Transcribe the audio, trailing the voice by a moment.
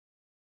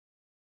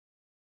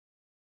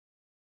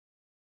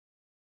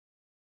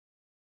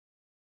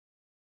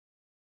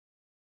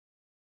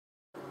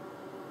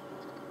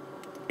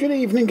Good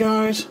evening,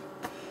 guys.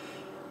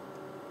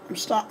 I'm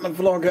starting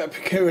the vlog at a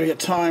peculiar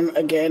time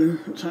again.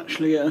 It's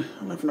actually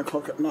 11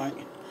 o'clock at night.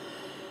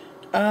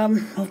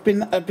 I've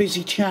been a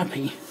busy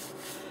chappy.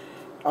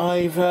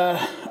 I've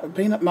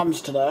been at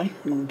Mum's today,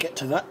 and I'll get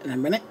to that in a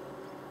minute.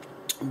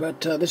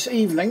 But this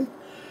evening,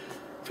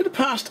 for the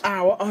past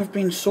hour, I've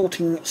been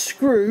sorting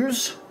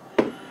screws.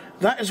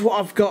 That is what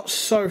I've got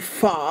so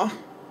far.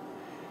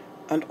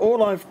 And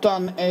all I've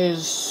done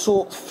is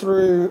sort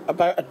through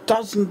about a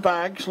dozen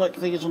bags like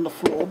these on the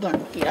floor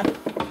down here.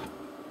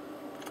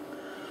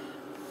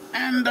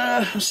 And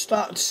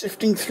started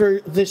sifting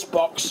through this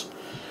box.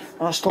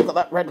 And I still got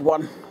that red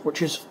one,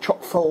 which is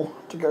chock full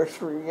to go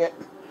through yet.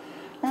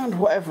 And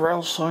whatever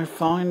else I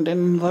find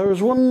in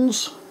those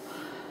ones.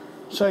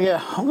 So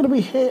yeah, I'm going to be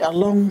here a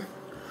long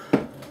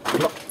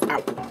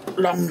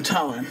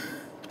time.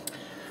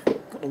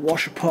 Got the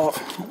washer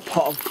pot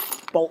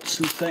of bolts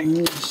and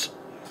things.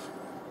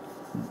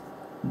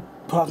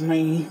 Pardon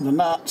me, the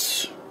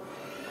nuts.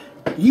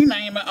 You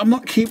name it, I'm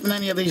not keeping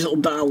any of these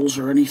little dowels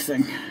or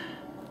anything.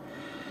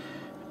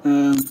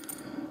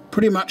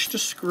 Pretty much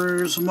just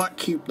screws. I might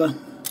keep the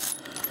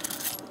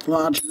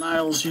large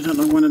nails. You don't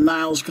know when a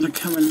nail's going to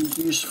come in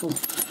useful.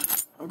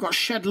 I've got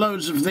shed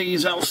loads of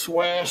these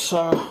elsewhere,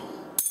 so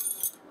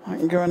I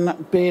can go in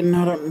that bin.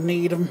 I don't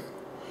need them.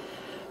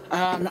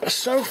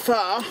 So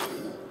far,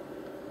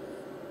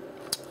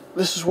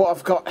 this is what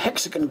I've got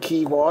hexagon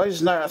key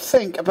wise. Now I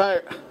think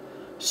about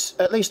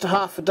at least a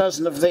half a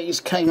dozen of these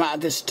came out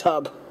of this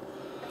tub.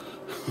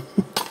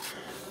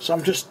 So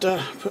I'm just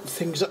putting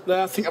things up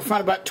there. I think I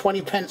found about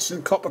 20 pence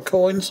in copper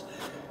coins.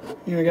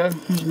 Here we go,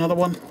 here's another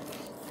one.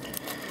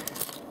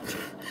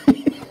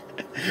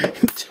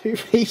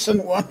 2p and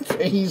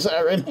 1p's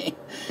are in here.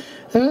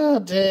 Oh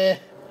dear.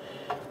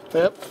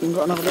 Yep, I've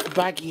got another little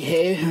baggie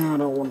here. Oh, I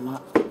don't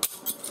want that.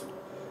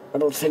 I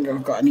don't think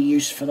I've got any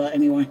use for that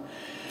anyway.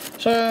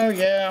 So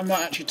yeah, I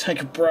might actually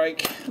take a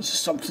break. This is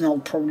something I'll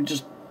probably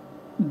just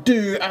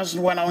do as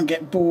and when I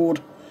get bored.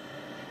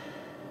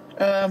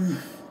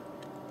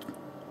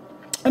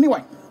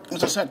 Anyway,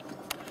 as I said,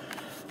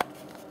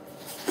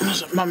 I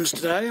was at Mum's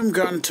today. I'm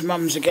going to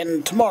Mum's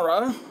again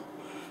tomorrow.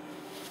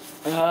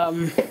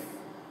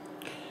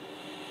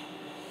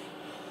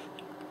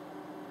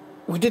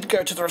 We did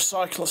go to the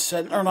recycle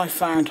centre and I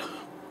found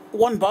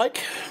one bike,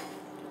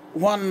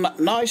 one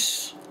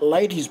nice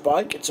ladies'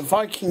 bike. It's a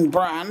Viking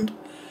brand,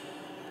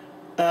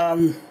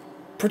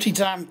 pretty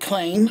damn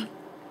clean.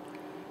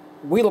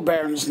 Wheel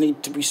bearings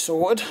need to be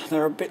sorted.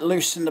 They're a bit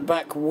loose in the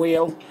back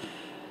wheel.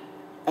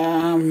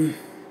 I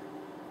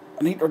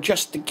need to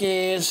adjust the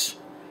gears,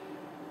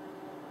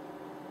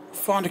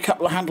 find a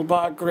couple of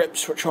handlebar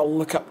grips which I'll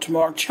look up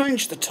tomorrow,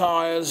 change the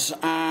tyres,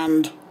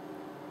 and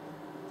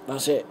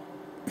that's it.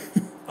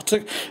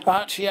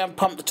 I actually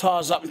pumped the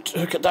tyres up and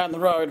took it down the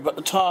road, but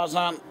the tyres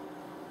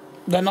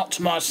they're not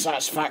to my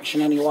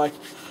satisfaction anyway.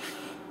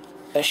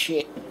 They're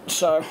shit,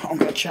 so I'm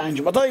going to change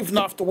them. I don't even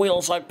know if the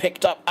wheels I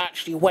picked up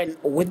actually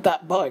went with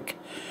that bike,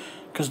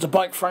 because the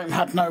bike frame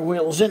had no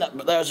wheels in it,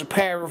 but there's a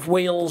pair of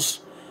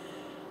wheels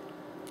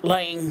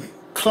laying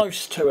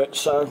close to it,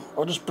 so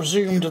I just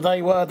presumed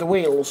they were the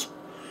wheels.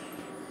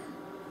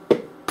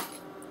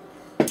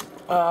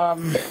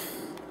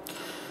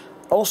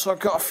 Also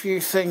got a few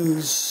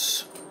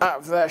things out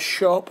of their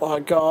shop. I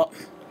got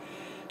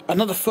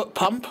another foot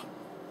pump.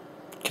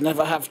 Can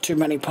never have too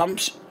many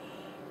pumps.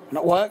 And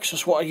it works.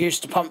 That's what I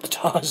use to pump the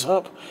tyres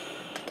up.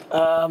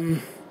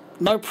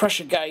 No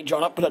pressure gauge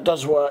on it, but it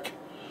does work.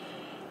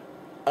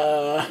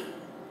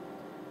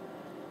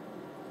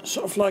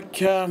 Sort of like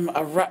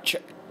a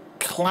ratchet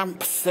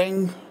clamp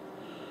thing.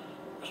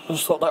 I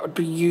just thought that would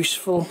be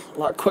useful,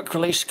 like a quick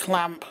release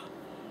clamp.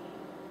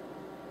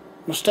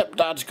 My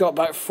stepdad's got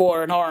about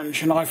 4 in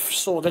orange, and I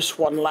saw this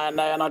one land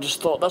there, and I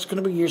just thought that's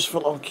going to be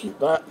useful. I'll keep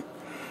that.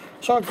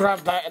 So I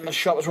grabbed that in the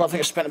shop as well. I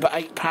think I spent about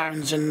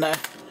 £8 in there.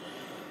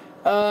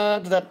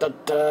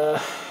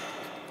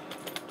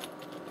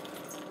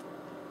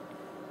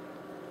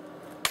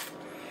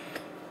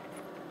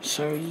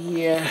 So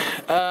yeah,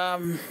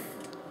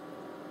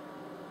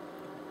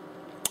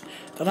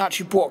 then I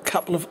actually bought a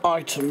couple of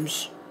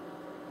items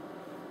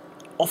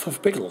off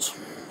of Biggles.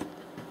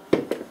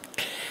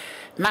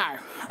 Now,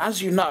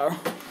 as you know,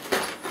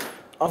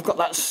 I've got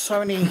that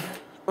Sony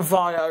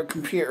Vaio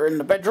computer in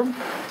the bedroom,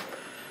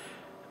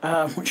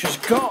 which has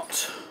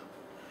got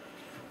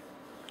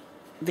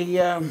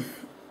the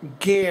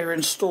gear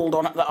installed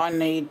on it that I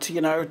need to, you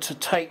know, to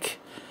take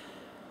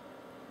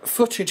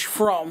footage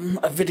from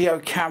a video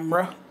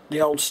camera,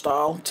 the old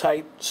style,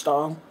 tape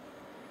style.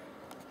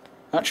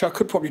 Actually, I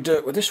could probably do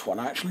it with this one,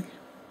 actually.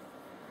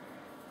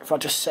 If I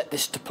just set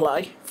this to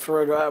play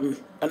for an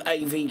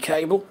AV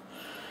cable.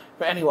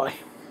 But anyway,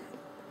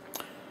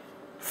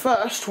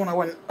 first, when I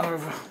went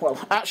over, well,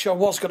 actually I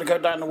was going to go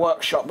down the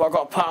workshop, but I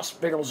got past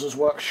Biggles'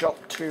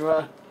 workshop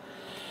to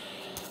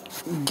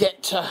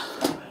get to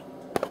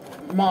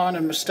mine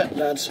and my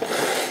stepdad's.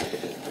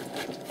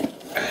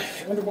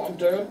 I wonder what I'm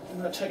doing. I'm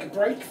going to take a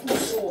break from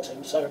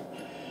sorting, so...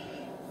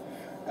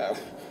 Oh,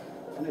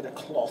 I need a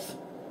cloth.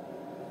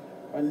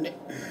 And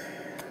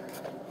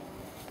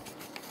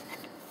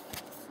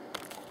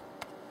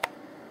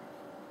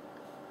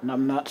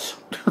numb nuts.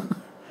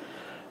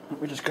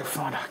 Let me just go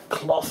find a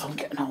cloth. I'm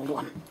getting hold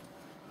one.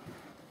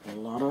 A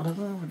lot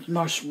of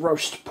nice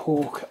roast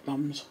pork at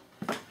Mum's.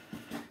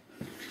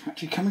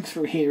 Actually, coming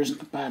through here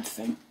isn't a bad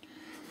thing.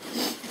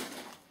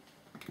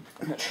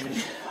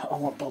 Actually, I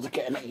won't bother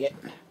getting it yet.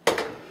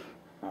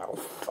 Oh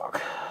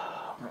fuck!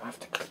 I'm gonna have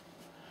to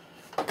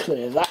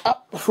clear that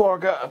up before I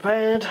go to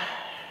bed.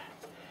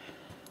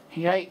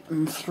 He ate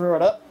and threw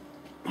it up.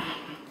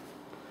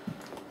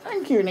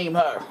 Thank you,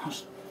 Nemo.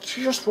 That's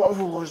just what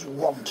I've always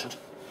wanted.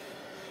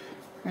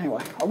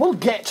 Anyway, I will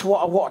get to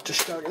what I wanted to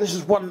show you. This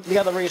is the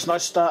other reason I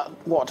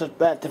wanted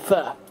to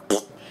defer.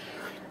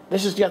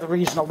 This is the other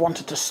reason I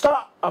wanted to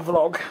start a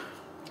vlog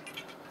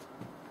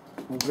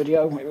or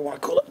video, whatever you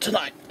want to call it,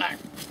 tonight. Now,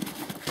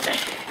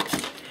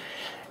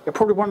 you're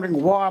probably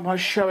wondering why am I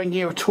showing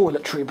you a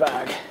toiletry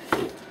bag?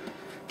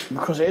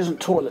 Because it isn't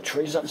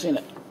toiletries, you haven't seen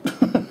it.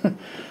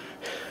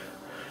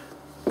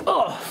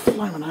 Oh,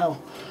 flaming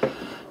hell.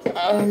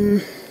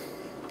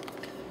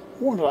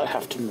 Why did I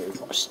have to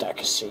move my stack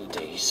of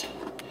CDs?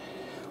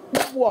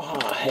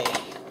 Why?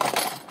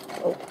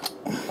 Oh,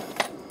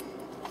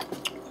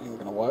 ain't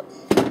gonna work.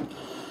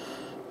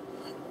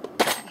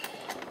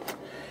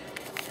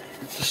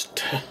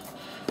 Just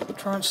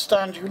try and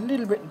stand you a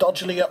little bit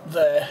dodgily up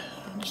there.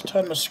 Just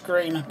turn the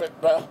screen a bit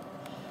better.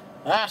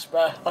 That's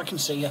better. I can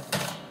see you.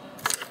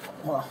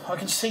 Well, I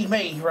can see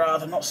me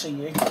rather, not see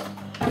you.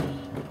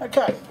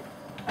 Okay.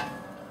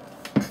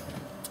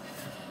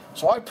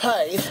 So I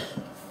paid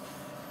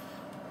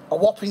a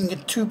whopping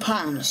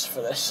 £2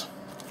 for this.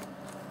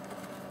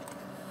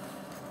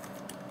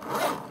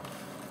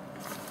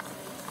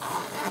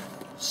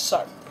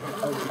 So,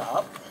 open it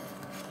up.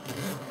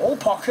 All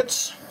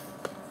pockets.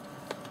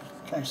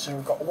 Okay, so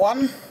we've got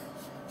one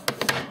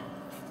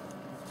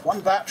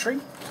battery,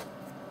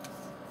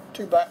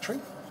 2 battery,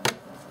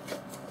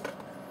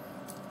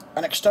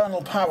 an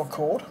external power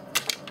cord,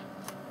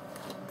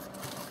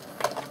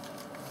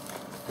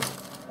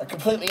 a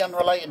completely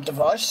unrelated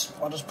device.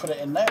 I'll just put it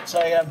in there. It's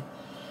a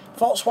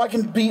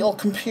Volkswagen Beetle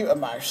computer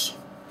mouse.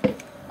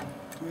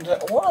 And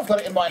while I've got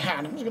it in my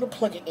hand, I'm just going to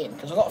plug it in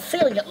because I've got a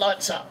feeling it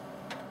lights up.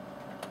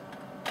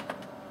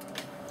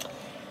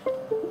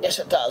 Yes,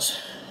 it does.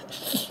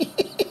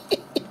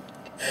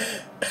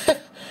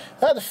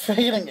 I had a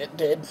feeling it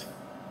did.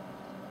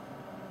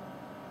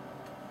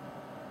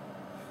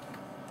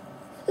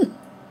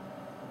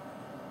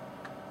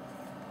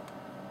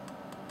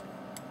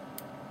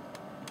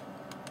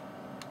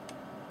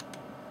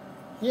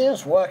 Yeah,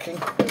 it's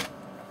working.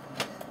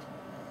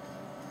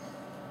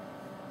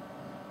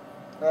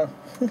 Oh.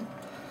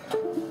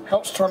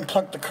 Helps to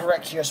unplug the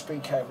correct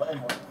USB cable.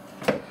 Anyway,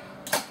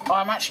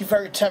 I'm actually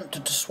very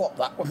tempted to swap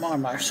that with my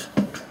mouse.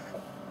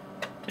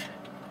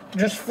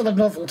 Just for the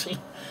novelty.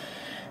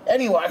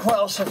 Anyway, what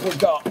else have we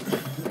got?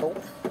 Oh.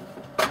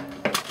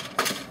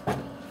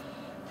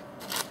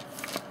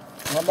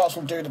 I might as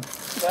well do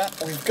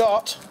that. We've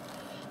got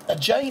a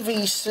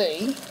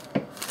JVC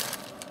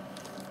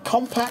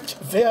compact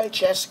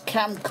VHS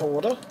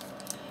camcorder.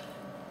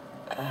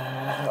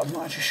 I'm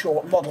not actually sure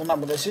what model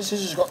number this is.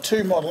 This has got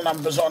 2 model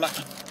numbers on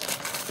it.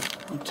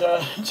 But,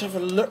 let's have a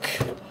look.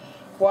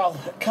 Well,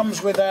 it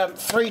comes with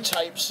 3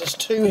 tapes. There's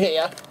 2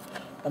 here,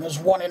 and there's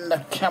 1 in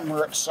the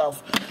camera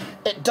itself.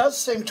 It does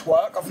seem to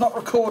work. I've not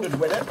recorded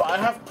with it, but I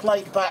have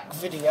played back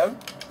video.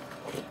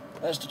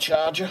 There's the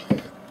charger.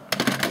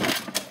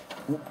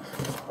 Ooh,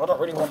 I don't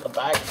really want the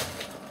bag.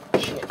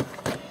 Shit.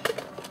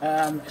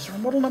 Is there a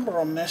model number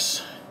on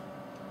this?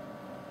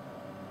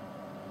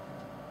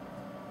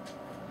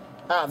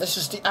 Ah, this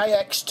is the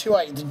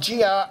AX280, the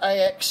GR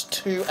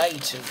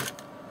AX280.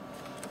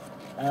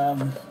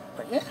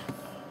 But yeah,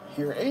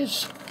 here it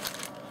is.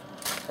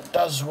 It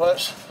does work.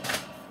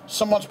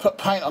 Someone's put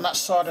paint on that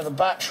side of the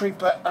battery,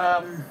 but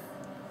I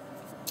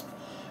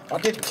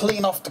did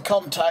clean off the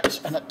contacts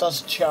and it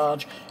does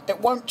charge.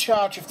 It won't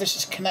charge if this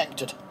is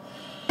connected.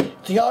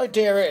 The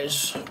idea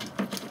is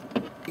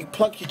you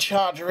plug your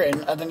charger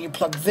in and then you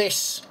plug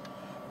this,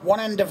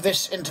 one end of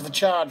this into the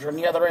charger and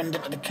the other end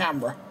into the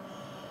camera.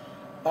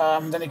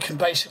 Then you can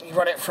basically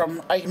run it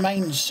from a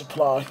mains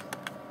supply.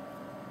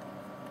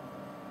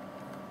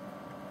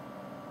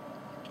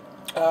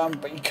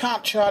 But you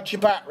can't charge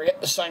your battery at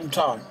the same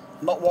time.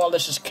 Not while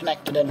this is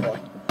connected anyway.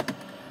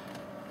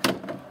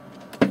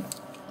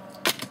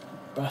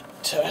 But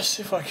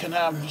see if I can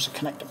just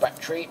connect the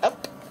battery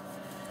up.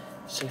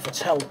 See if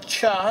it's held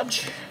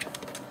charge.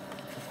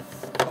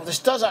 Well, this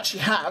does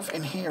actually have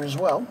in here as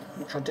well,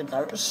 which I did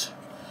notice,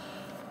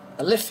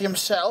 a lithium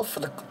cell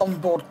for the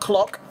onboard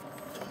clock.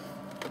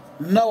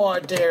 No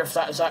idea if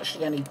that is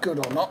actually any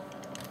good or not.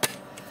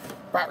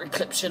 Battery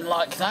clips in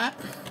like that.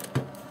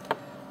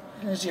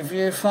 Here's your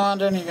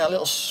viewfinder, and you got a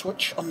little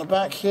switch on the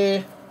back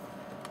here.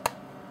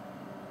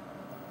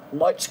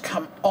 Lights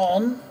come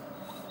on.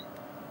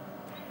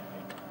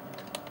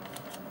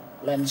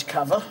 Lens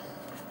cover.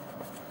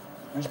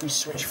 There's my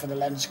switch for the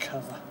lens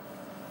cover.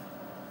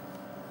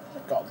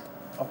 I've got them.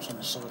 Oh, it's on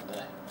the side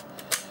there.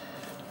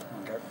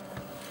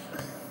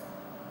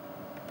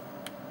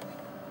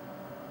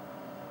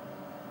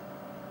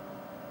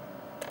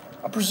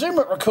 I presume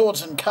it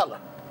records in colour.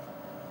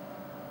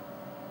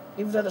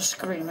 Even though the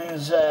screen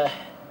is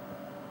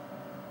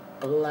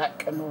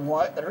black and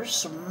white, there is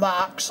some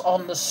marks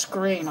on the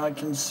screen I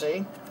can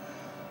see.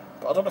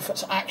 But I don't know if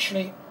it's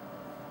actually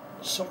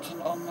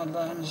something on the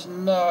lens.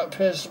 No, it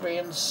appears to be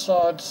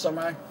inside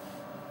somehow.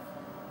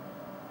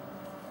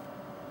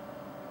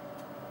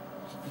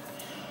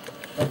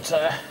 But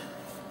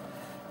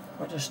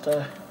we'll just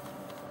and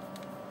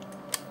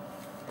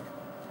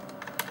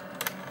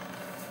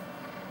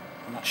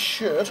that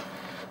should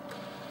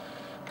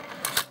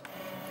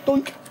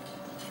doink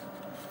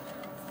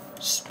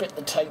spit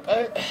the tape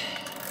out.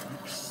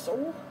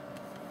 So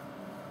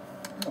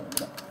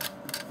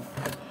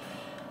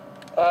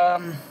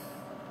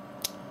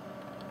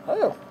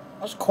oh,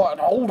 that's quite an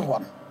old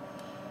one.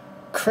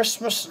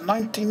 Christmas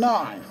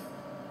 '99.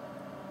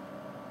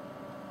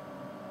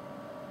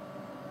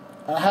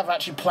 And I have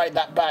actually played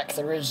that back.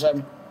 There is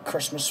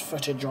Christmas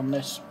footage on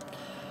this,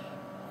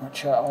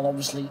 which I'll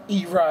obviously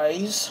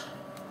erase.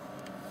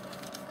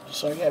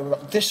 So yeah, we've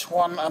got this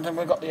one, and then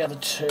we've got the other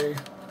two.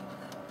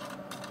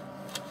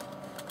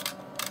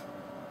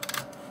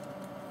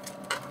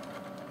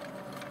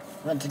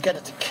 And then to get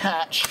it to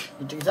catch,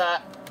 you do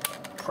that,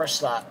 press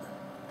that.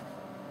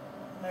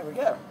 There we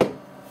go.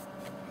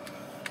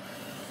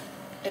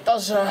 It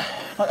does, like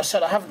I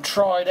said, I haven't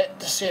tried it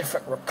to see if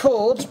it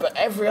records, but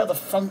every other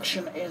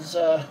function is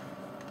way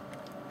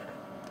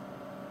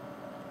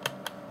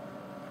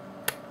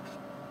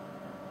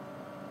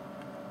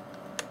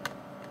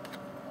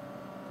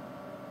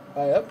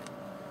up.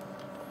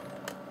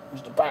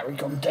 Has the battery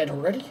gone dead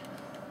already?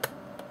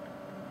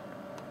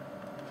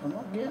 I'm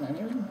not getting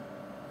anything.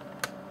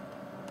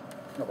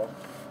 No bother.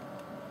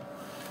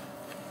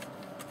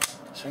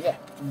 So yeah,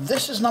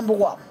 this is number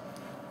one.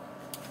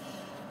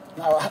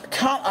 Now I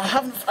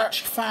haven't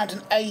actually found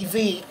an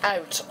AV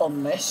out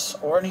on this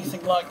or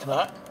anything like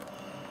that.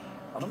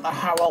 I don't know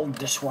how old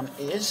this one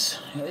is.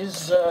 It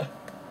is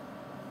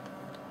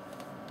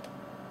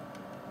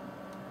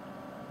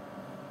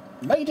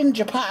made in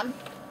Japan.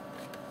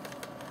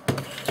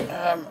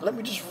 Let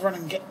me just run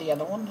and get the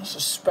other one. It's a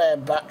spare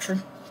battery.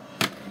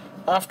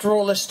 After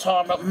all this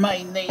time, it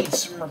may need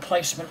some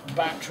replacement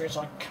batteries.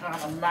 I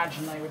can't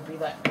imagine they would be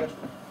that good.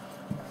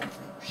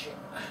 Shit.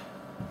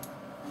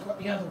 I've got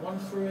the other one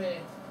through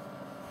here.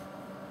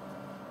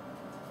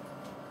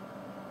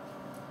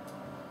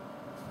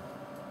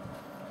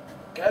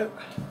 Go.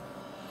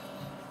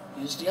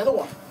 Here's the other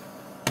one.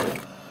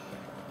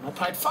 I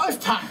paid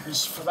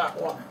 £5 for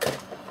that one.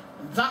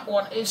 That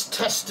one is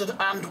tested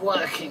and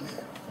working.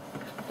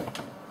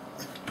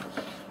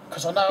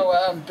 Because I know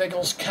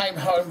Biggles came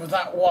home with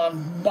that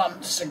one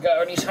months ago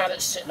and he's had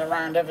it sitting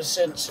around ever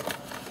since.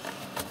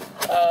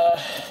 So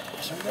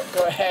I'm going to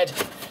go ahead,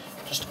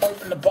 just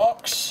open the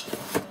box.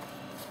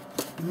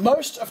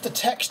 Most of the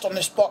text on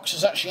this box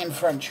is actually in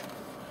French.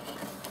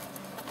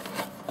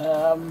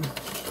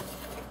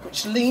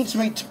 Which leads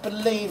me to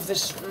believe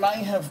this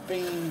may have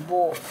been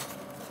brought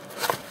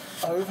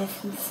over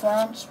from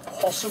France,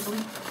 possibly.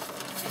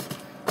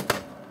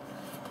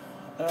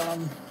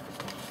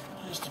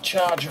 There's the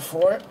charger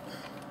for it.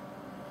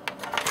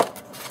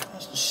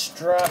 There's the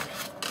strap.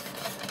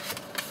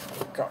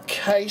 Got a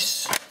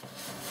case.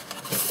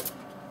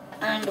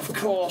 And of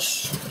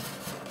course,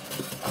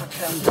 our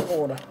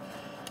camcorder.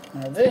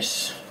 Now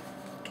this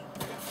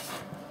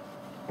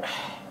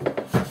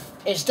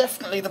is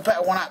definitely the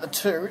better one out of the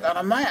two, and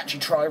I may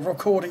actually try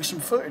recording some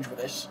footage with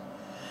this.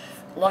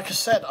 Like I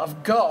said,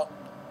 I've got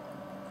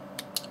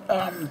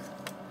the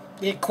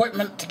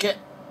equipment to get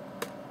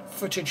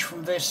footage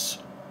from this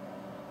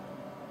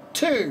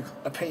to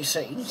a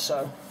PC,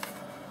 so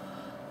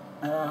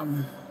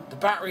the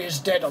battery is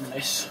dead on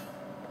this,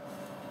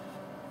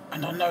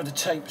 and I know the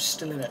tape is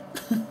still in it.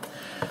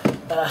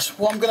 So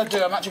what I'm going to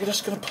do, I'm actually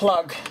just going to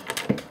plug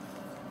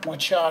my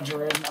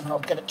charger in and I'll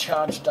get it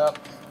charged up.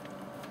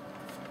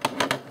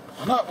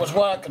 I know it was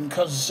working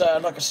because,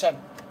 like I said,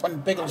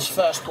 when Biggles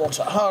first brought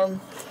it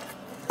home,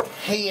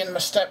 he and my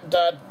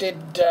stepdad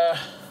did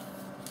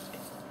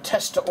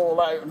test it all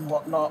out and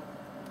whatnot.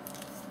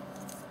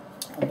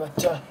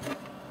 But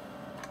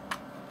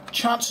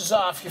chances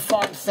are, if you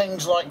find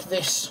things like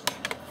this,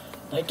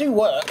 they do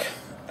work.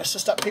 It's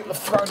just that people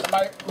have thrown them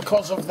out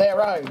because of their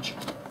age.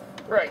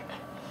 Right.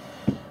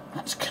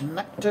 That's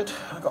connected.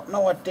 I've got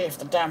no idea if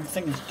the damn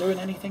thing is doing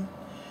anything.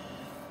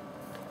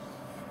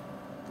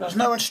 There's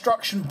no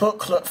instruction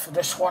booklet for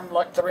this one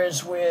like there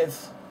is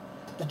with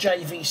the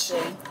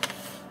JVC.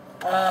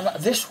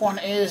 This one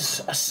is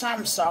a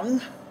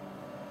Samsung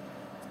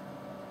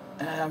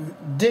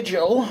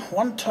digital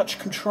one-touch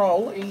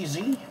control,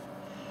 easy,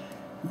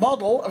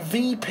 model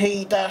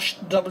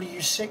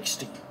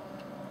VP-W60,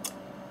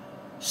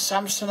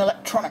 Samsung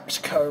Electronics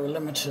Co.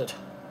 Limited.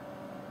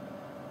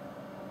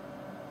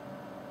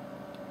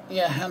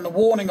 Yeah, and the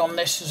warning on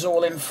this is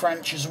all in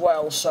French as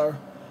well, so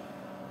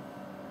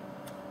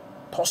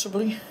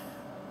possibly.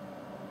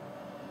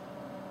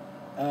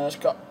 It's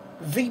got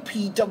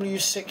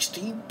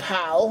VP-W60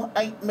 PAL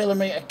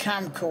 8mm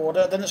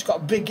camcorder, then it's got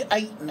a big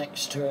 8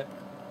 next to it.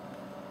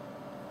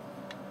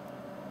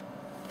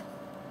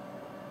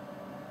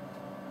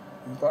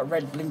 We've got a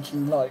red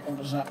blinking light. What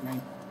does that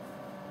mean?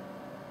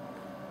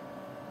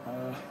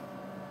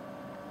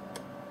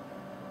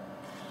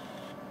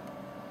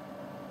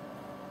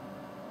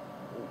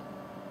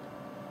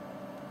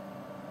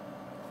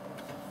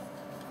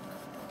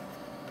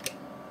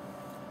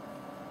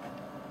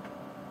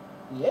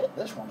 Yeah,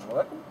 this one's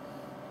working.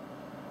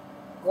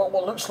 Got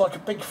what looks like a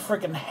big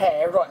friggin'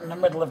 hair right in the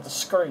middle of the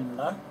screen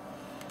though.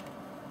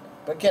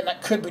 But again,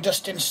 that could be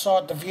just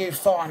inside the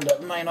viewfinder.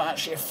 It may not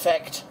actually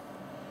affect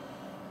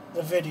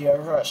the video.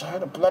 Right, so how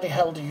the bloody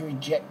hell do you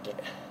eject it?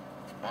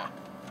 Ah.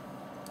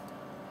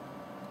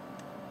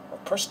 Well,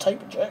 press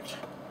tape eject.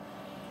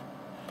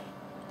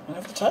 And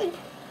have the tape.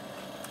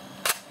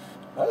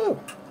 Oh.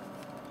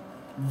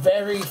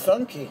 Very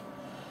funky.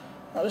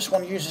 Now this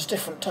one uses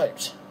different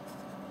tapes.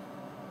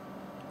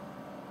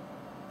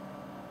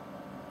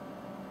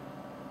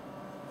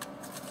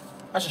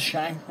 That's a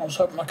shame. I was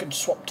hoping I could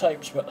swap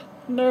tapes, but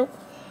no.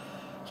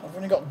 So I've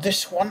only got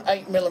this one,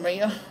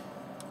 8mm.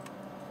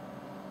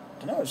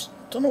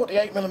 Don't know what the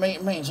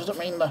 8mm means. I don't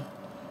mean the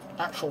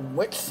actual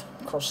width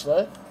across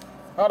there.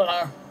 I don't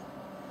know.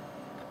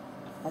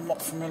 I'm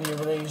not familiar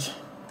with these.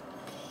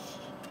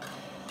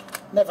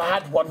 Never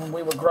had one when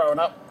we were growing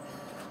up.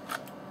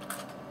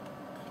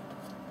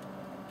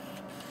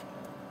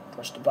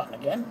 Press the button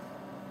again.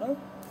 No.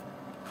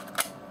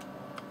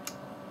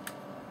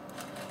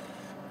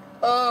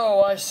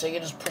 Oh, I see. You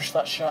just push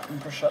that shut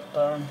and push that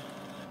down.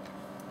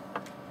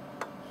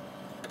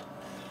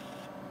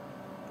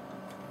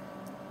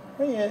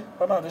 Oh yeah,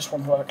 I know this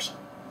one works.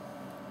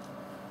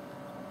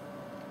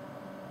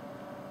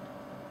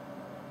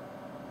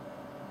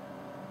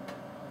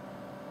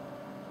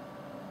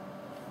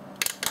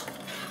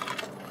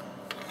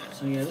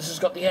 So yeah, this has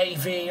got the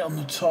AV on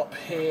the top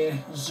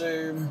here,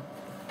 zoom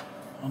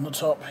on the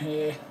top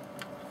here,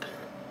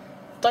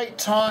 date,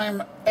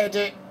 time,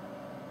 edit,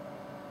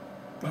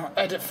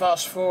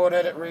 fast forward,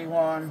 edit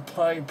rewind,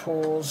 play,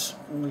 pause,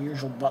 all the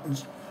usual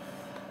buttons.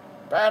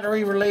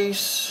 Battery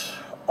release,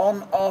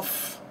 on,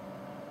 off,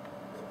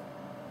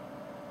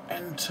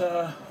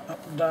 enter,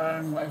 up,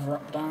 down, whatever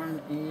up,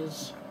 down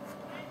is.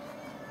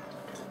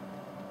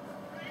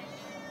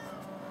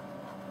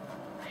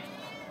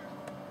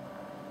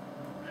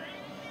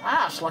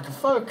 Ah, it's like a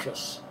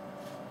focus.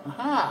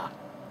 Aha.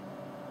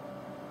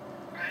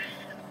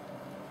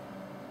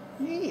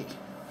 Yeah.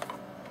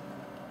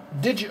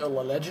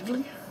 Digital,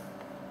 allegedly.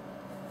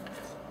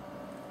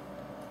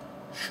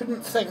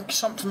 Shouldn't think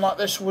something like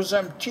this was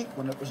cheap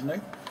when it was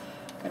new.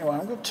 Anyway,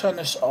 I'm going to turn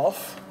this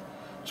off.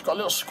 It's got a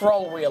little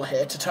scroll wheel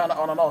here to turn it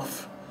on and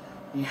off.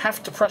 You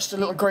have to press the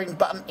little green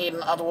button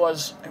in,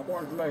 otherwise it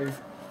won't move.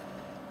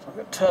 So I'm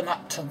going to turn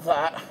that to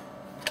that.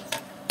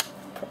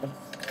 Put the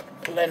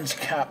lens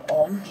cap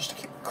on, just to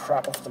keep the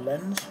crap off the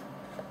lens.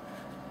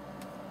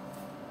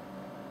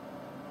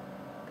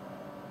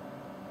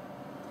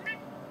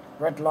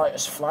 Red light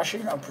is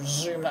flashing. I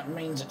presume that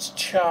means it's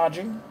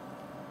charging.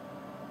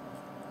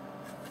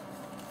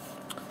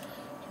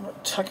 I'm going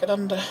to tuck it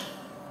under.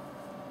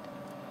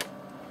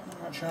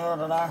 I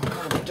don't know. I'm not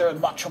going to be doing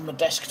much on the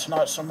desk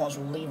tonight, so I might as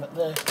well leave it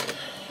there.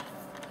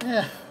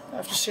 Yeah, I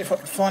have to see if I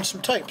can find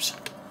some tapes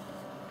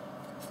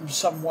from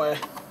somewhere.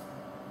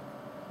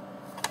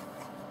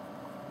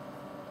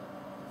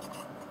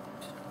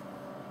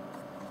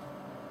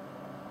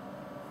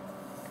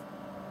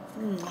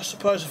 I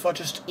suppose if I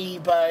just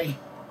eBay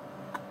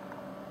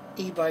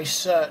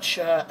search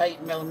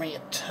 8mm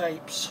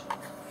tapes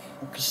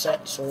or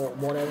cassettes or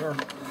whatever,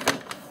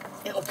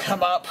 it'll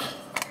come up.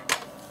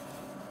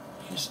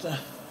 Here's the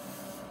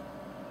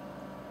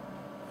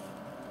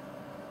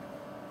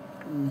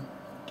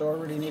do I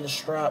really need a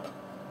strap?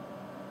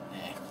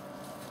 Yeah.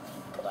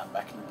 Put that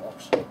back in the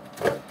box.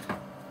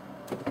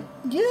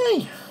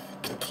 Yay!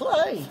 Can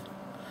play!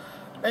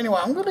 Anyway,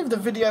 I'm going to leave the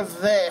video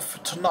there for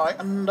tonight,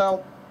 and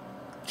I'll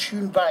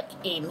tune back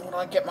in when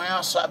I get my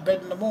ass out of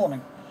bed in the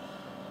morning.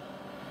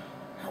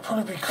 It'll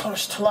probably be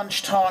close to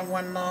lunchtime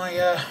when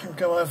I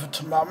go over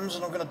to Mum's,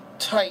 and I'm going to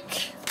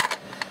take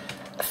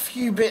a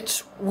few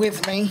bits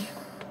with me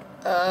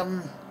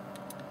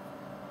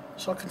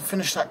so I can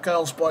finish that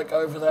girl's bike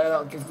over there.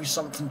 That'll give me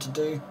something to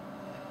do.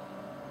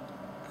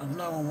 I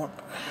know I want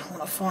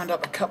to find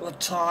up a couple of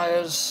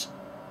tyres.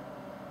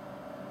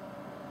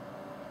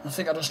 I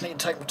think I just need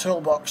to take my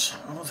toolbox.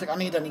 I don't think I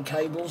need any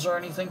cables or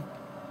anything.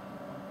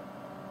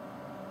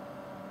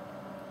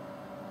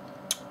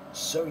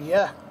 So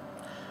yeah,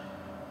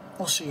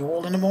 I'll see you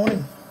all in the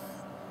morning.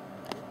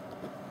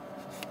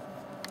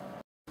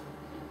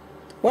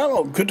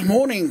 Well, good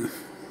morning.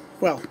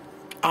 Well,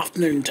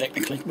 afternoon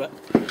technically, but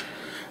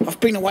I've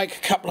been awake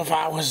a couple of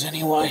hours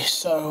anyway,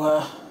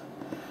 so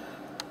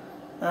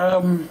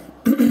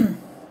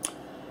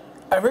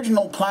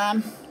original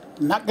plan,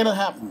 not gonna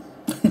happen.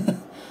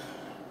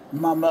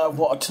 Mum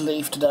wanted to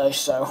leave today,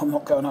 so I'm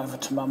not going over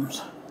to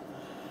Mum's.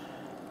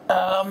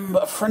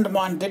 But a friend of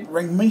mine did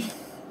ring me,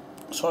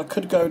 so I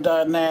could go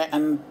down there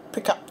and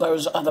pick up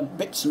those other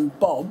bits and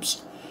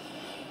bobs.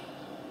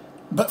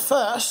 But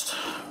first,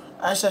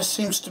 as there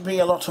seems to be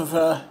a lot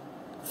of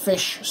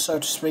fish, so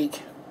to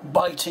speak,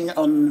 biting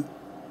on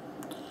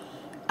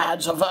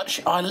ads.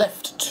 I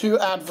left 2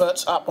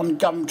 adverts up on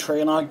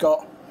Gumtree and I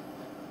got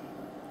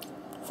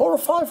 4 or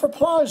 5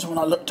 replies when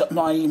I looked at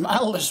my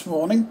email this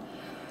morning.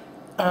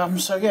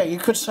 So yeah, you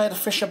could say the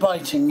fish are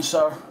biting,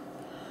 so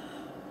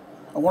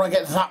I want to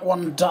get that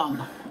one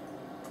done.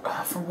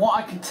 From what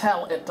I can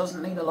tell, it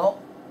doesn't need a lot.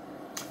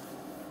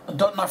 I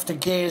don't know if the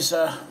gears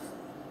are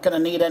going to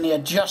need any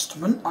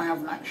adjustment. I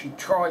haven't actually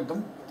tried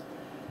them.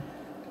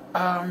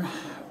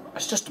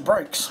 It's just the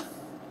brakes.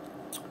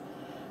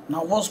 And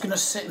I was going to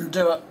sit and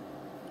do it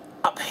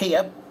up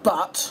here,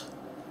 but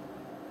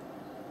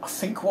I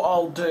think what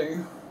I'll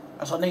do,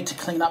 as I need to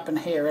clean up in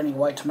here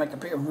anyway to make a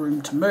bit of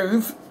room to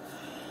move,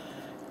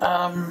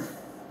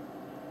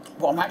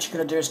 what I'm actually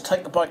going to do is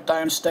take the bike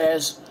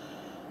downstairs,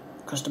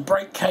 because the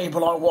brake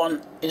cable I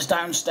want is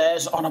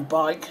downstairs on a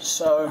bike.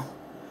 So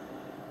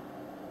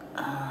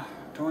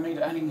do I need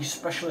any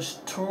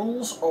specialist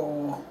tools?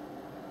 Or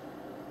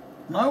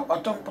no, I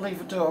don't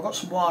believe I do. I've got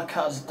some wire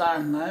cutters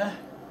down there.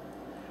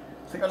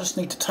 I think I just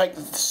need to take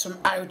some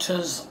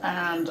outers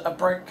and a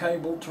brake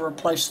cable to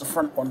replace the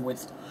front one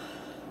with,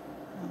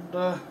 and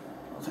I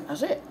think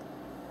that's it.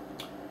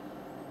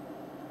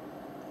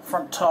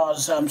 Front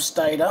tyres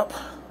stayed up.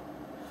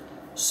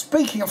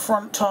 Speaking of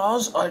front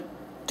tyres, I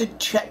did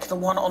check the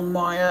one on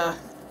my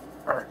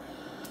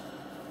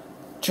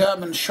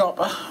German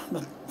shopper,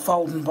 the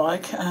folding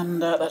bike,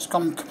 and that's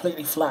gone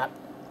completely flat.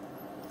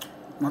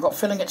 And I got a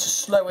feeling it's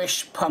a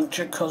slowish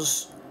puncture,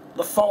 because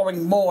the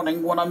following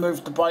morning when I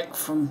moved the bike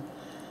from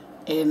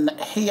in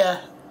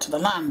here to the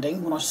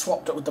landing, when I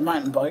swapped it with the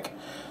mountain bike,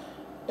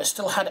 it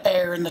still had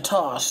air in the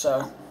tyre,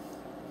 so,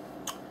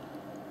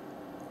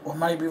 or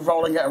maybe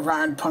rolling it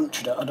around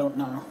punctured it, I don't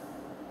know.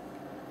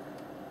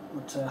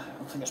 But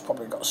I think it's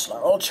probably got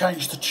slow. I'll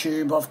change the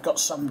tube. I've got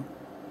some,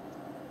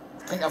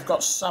 I think I've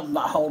got some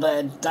that hold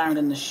air down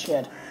in the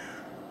shed.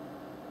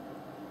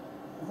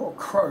 I've got a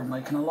crow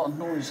making a lot of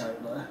noise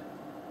out there.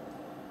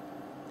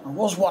 There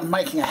was one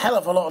making a hell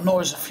of a lot of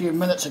noise a few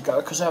minutes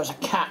ago, because there was a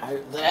cat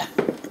out there.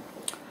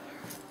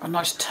 A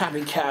nice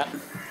tabby cat.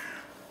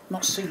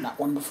 Not seen that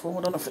one before.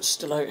 I don't know if it's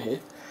still out here.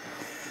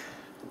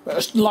 But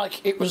it's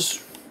like it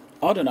was,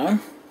 I don't know,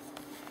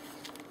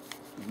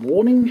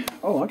 warning.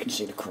 Oh, I can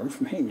see the crow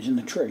from here. He's in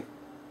the tree.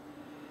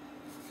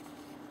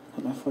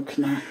 I don't know if I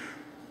can.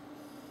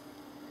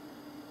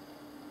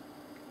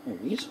 There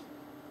he is.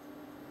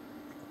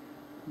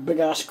 Big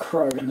ass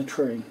crow in the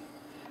tree.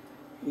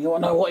 You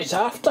want to know what he's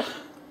after?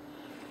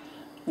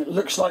 It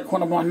looks like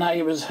one of my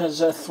neighbours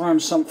has thrown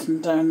something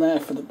down there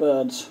for the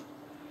birds.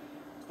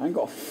 I ain't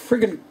got a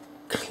friggin'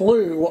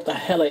 clue what the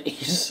hell it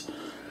is.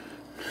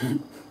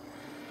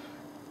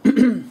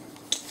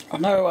 I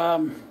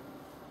know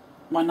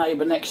my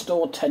neighbour next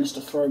door tends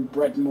to throw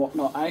bread and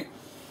whatnot out.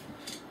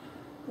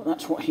 Well,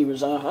 that's what he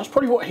was. That's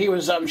probably what he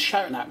was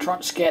shouting at, trying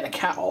to scare the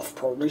cat off,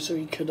 probably, so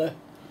he could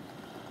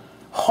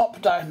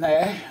hop down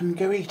there and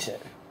go eat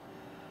it.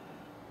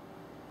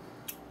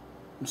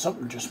 And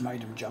something just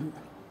made him jump.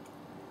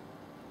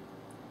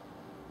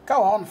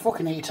 Go on,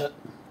 fucking eat it.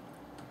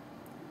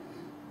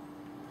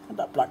 Where'd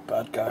that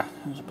blackbird go?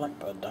 There's a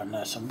blackbird down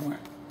there somewhere.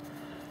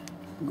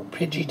 We've got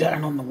Pidgey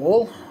down on the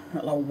wall,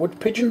 that little wood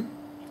pigeon.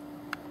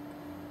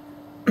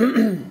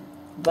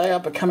 They are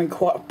becoming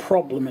quite a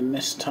problem in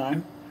this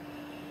town,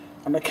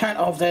 on account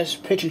of there's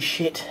pigeon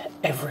shit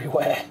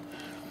everywhere.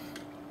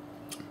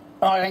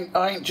 I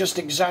ain't just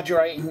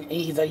exaggerating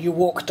either. You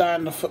walk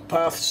down the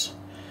footpaths,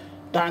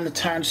 down the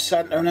town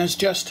centre, and there's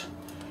just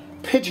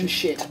pigeon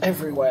shit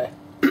everywhere.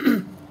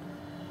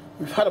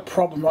 We've had a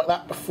problem like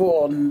that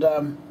before,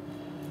 and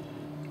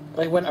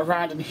they went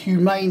around and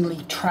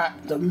humanely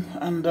trapped them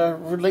and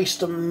released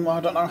them,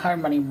 I don't know how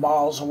many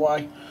miles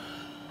away.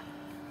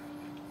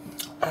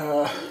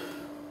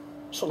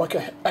 So like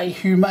a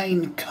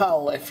humane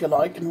cull, if you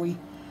like, and we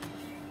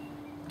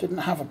didn't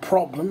have a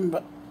problem.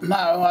 But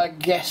now I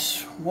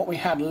guess what we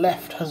had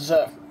left has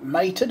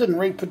mated and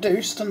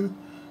reproduced, and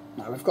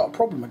now we've got a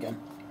problem again.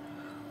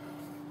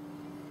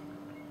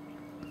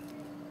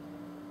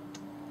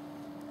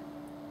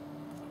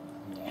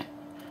 Yeah,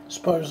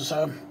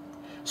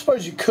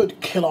 suppose you could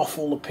kill off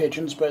all the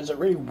pigeons, but is it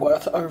really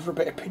worth it over a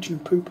bit of pigeon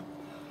poop?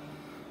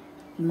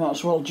 You might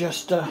as well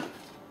just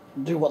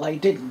do what they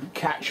did and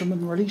catch them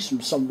and release them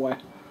somewhere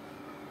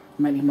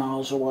many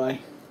miles away.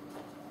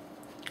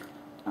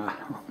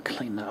 I'll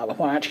clean that up. I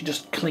want to actually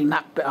just clean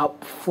that bit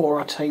up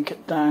before I take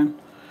it down.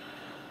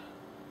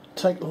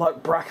 Take the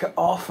light bracket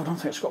off. I don't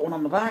think it's got one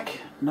on the back.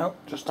 Nope,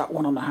 just that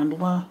one on the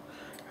handlebar.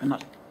 And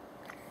that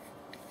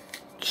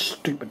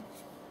stupid.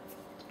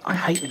 I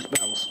hate these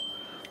bells.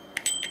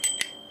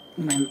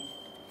 I mean,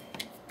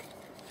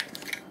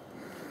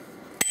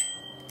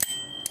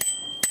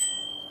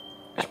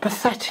 it's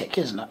pathetic,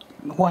 isn't it?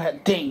 The way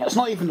it ding. It's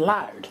not even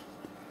loud.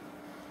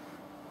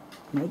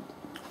 Nope.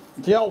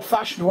 The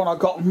old-fashioned one I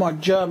got on my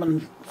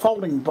German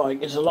folding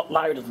bike is a lot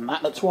louder than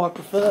that. That's why I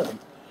prefer them.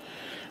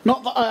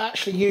 Not that I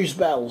actually use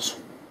bells.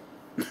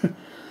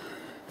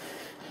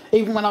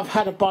 Even when I've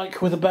had a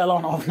bike with a bell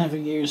on, I've never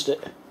used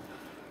it.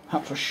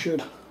 Perhaps I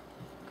should.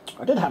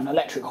 I did have an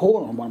electric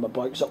horn on one of my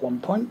bikes at one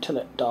point till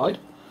it died.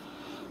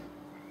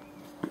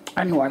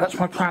 Anyway, that's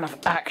my plan of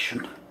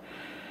action.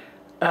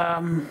 So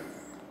I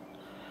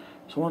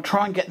want to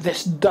try and get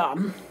this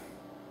done.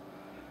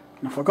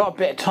 And if I've got a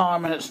bit of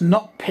time and it's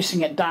not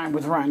pissing it down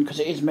with rain,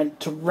 because it is meant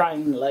to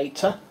rain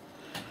later,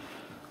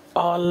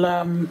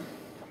 I'll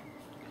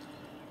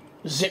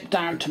zip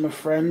down to my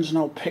friends and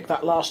I'll pick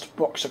that last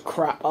box of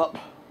crap up.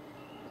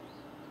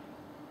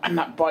 And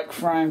that bike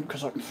frame,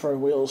 because I can throw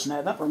wheels in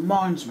there. That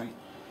reminds me,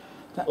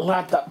 that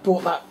lad that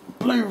bought that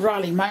blue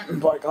rally mountain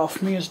bike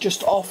off me has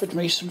just offered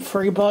me some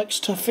free bikes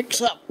to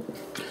fix up.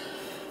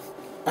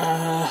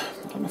 I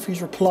don't know if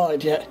he's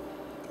replied yet.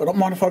 I don't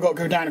mind if I got to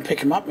go down and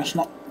pick him up. It's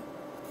not,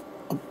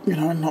 you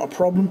know, not a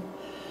problem.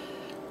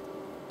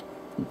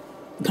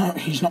 No,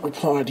 he's not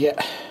replied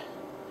yet.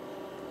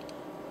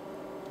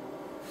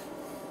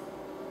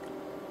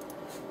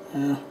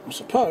 I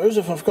suppose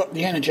if I've got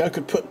the energy I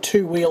could put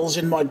 2 wheels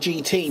in my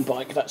GT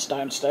bike that's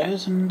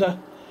downstairs and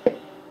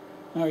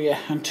oh yeah,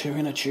 and 2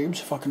 inner tubes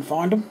if I can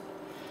find them,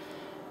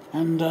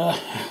 and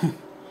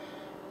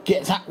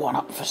get that one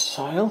up for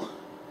sale.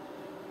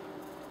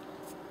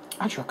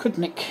 Actually, I could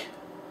nick,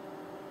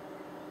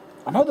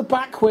 I know the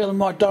back wheel in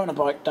my donor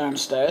bike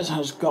downstairs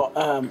has got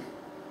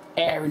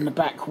air in the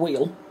back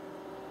wheel,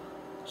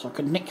 so I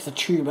could nick the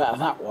tube out of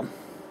that one.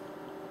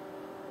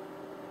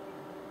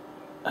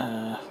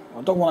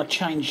 I don't want to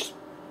change,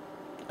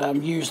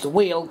 use the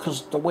wheel,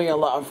 because the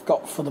wheel that I've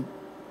got for the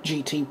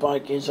GT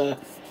bike is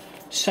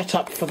set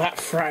up for that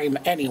frame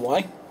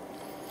anyway.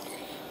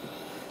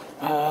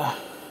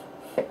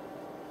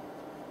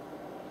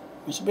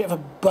 It's a bit of a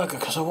bugger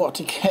because I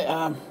wanted to get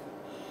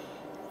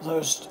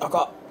those. I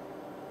got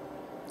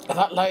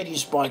that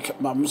lady's bike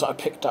at Mum's that I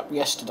picked up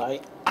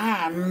yesterday,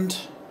 and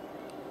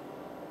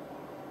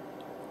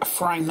a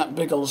frame that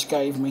Biggles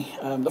gave me.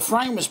 The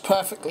frame was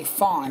perfectly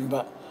fine,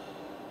 but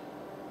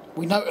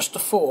we noticed the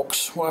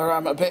forks were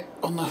a bit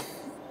on the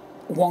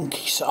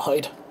wonky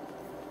side.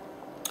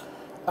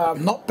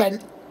 Not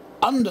bent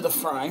under the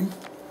frame.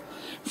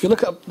 If you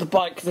look at the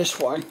bike this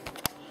way,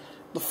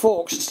 the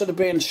forks, instead of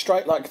being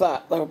straight like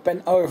that, they were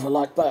bent over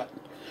like that.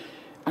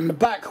 And the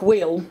back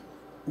wheel,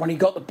 when he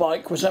got the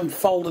bike, was then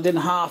folded in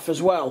half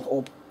as well,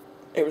 or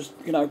it was,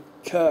 you know,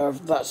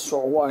 curved that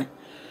sort of way.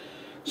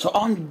 So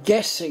I'm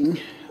guessing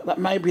that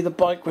maybe the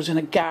bike was in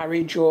a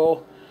garage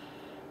or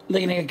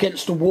leaning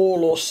against a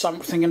wall or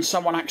something, and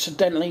someone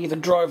accidentally either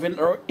drove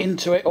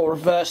into it or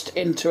reversed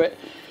into it.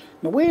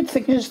 The weird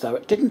thing is, though,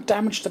 it didn't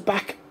damage the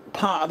back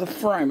part of the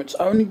frame. It's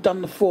only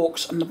done the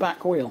forks and the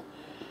back wheel.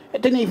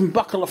 It didn't even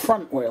buckle the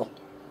front wheel.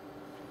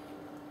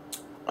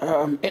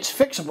 It's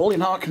fixable, you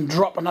know, I can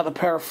drop another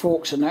pair of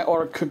forks in there,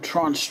 or I could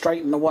try and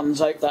straighten the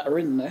ones out that are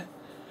in there.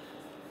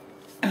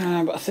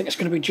 But I think it's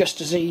going to be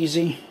just as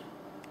easy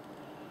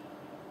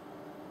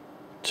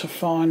to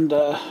find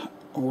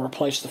or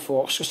replace the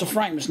forks, because the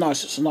frame is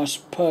nice. It's a nice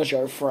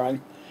Peugeot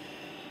frame.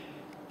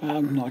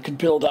 I could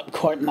build up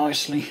quite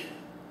nicely.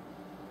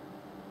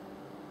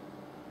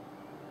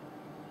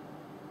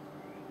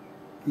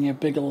 Yeah,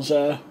 Biggles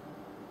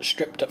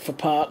stripped it for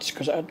parts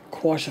because it had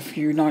quite a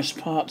few nice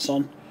parts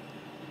on.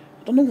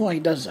 I don't know why he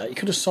does that. He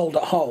could have sold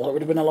it whole. It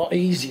would have been a lot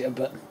easier,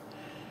 but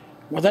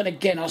well, then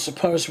again, I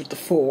suppose with the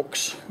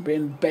forks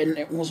being bent,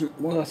 it wasn't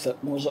worth it,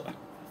 was it?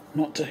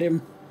 Not to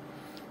him.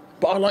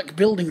 But I like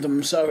building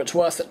them, so it's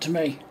worth it to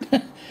me.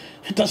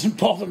 It doesn't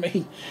bother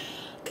me.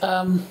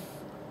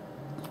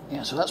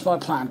 Yeah, so that's my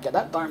plan. Get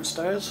that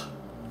downstairs.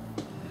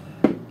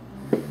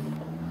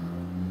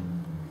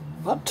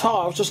 That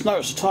tyre, I've just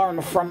noticed the tyre in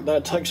the front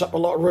there takes up a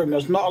lot of room.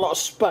 There's not a lot of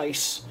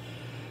space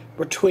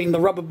between the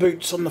rubber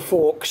boots on the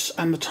forks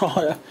and the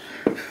tyre.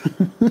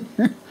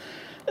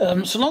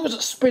 So long as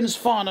it spins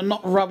fine and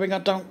not rubbing, I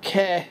don't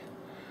care.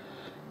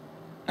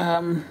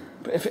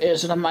 But if it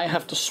is, then I may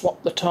have to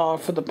swap the tyre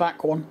for the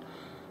back one,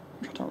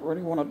 which I don't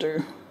really want to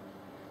do.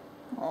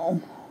 Oh,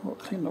 I'll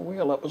clean the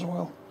wheel up as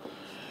well.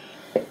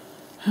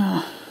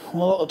 Well, a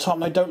lot of the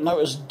time they don't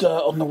notice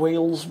dirt on the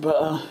wheels,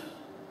 but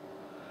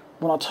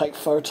when I take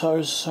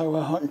photos, so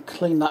I can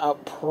clean that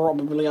up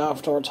probably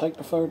after I take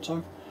the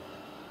photo.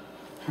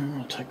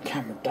 I'll take the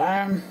camera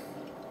down.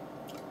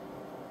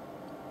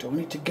 Do I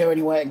need to go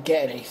anywhere to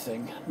get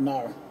anything?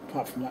 No,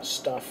 apart from that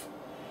stuff.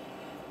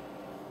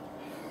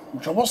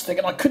 Which I was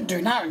thinking I could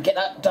do now and get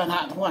that done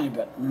out of the way,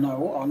 but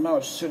no, I know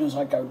as soon as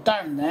I go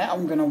down there,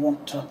 I'm going to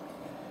want to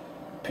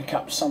pick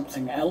up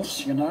something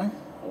else, you know.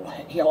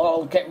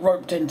 I'll get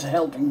roped into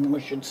helping,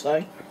 we should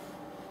say.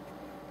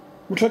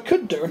 Which I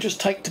could do and just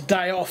take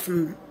today off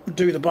and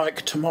do the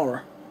bike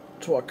tomorrow.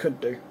 That's what I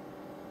could do.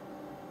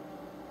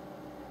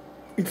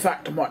 In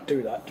fact, I might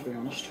do that, to be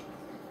honest.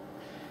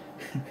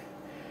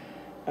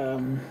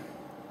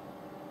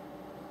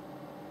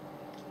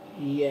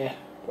 Yeah,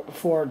 but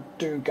before I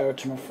do go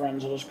to my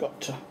friends, I just got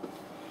to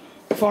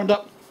find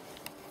up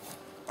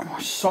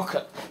my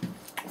socket,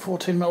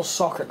 14mm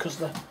socket,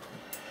 because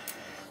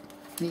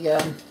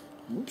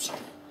oops,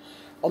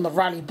 on the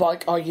rally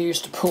bike I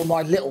used to pull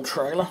my little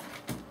trailer.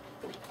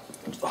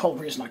 That's the whole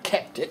reason I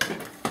kept it.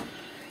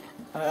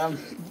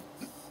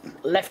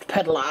 left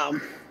pedal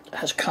arm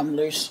has come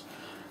loose.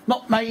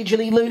 Not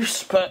majorly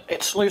loose, but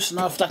it's loose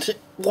enough that it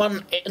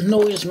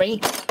annoys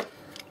me.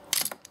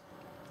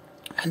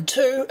 And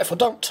two, if I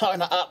don't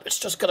tighten it up, it's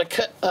just going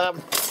to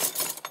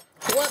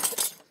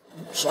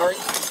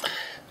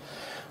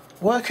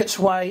work its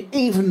way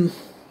even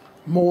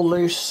more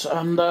loose,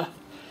 and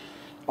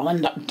I'll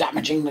end up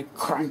damaging the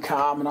crank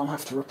arm, and I'll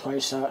have to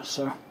replace that.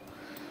 So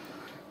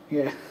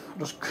yeah,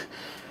 just,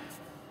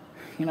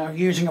 you know,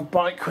 using a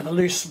bike with a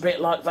loose bit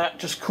like that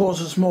just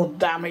causes more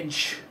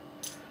damage,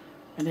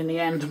 and in the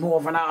end more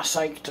of an arse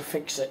ache to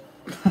fix it.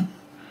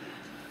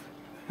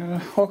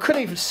 I could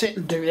even sit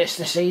and do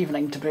this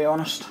evening, to be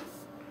honest.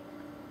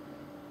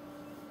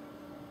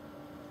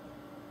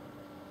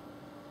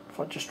 If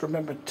I just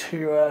remembered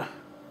to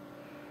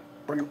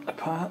bring up the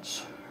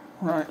parts.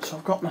 Right, so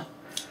I've got my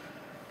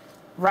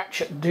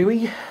ratchet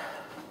Dewey.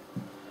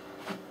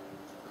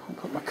 I'll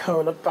put my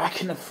cola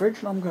back in the fridge,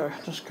 and I'm going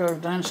to just go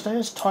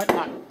downstairs, tighten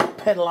that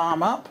pedal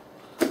arm up,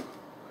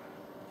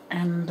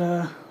 and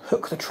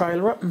hook the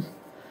trailer up and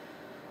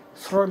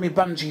throw me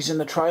bungees in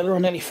the trailer. I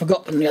nearly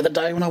forgot them the other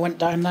day when I went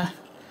down there.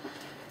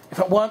 If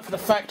it weren't for the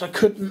fact I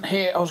couldn't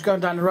hear, I was going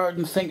down the road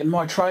and thinking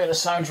my trailer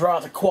sounds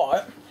rather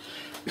quiet,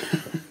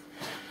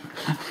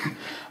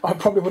 I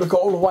probably would have got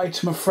all the way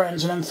to my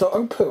friends and then thought,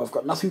 oh poo, I've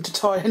got nothing to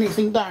tie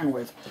anything down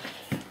with.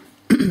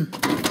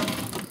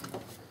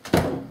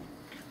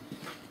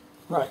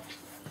 Right,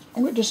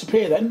 I'm going to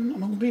disappear then,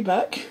 and I'll be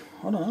back,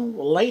 I don't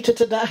know, later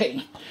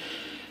today.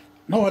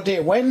 No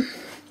idea when.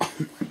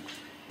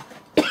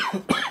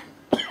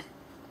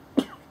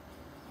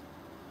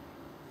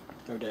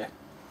 Oh dear,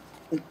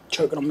 I'm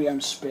choking on my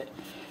own spit.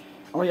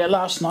 Oh yeah,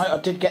 last night I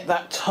did get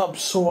that tub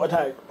sorted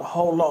out, a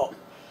whole lot.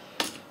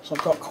 So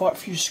I've got quite a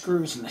few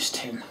screws in this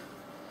tin.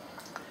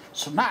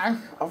 So now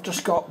I've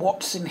just got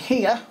what's in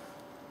here.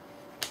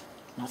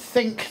 And I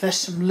think there's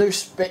some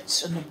loose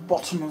bits in the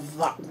bottom of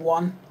that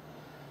one.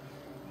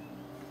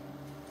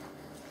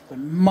 There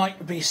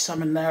might be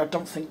some in there, I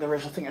don't think there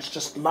is. I think it's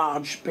just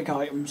large, big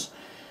items.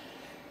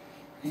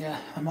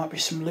 Yeah, there might be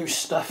some loose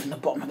stuff in the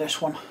bottom of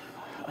this one.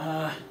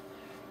 I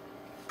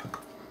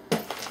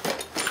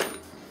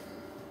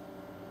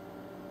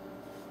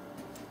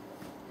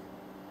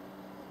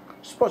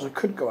suppose I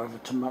could go over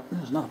to my...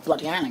 There's another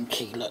bloody Allen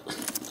key, look.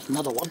 There's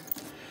another one.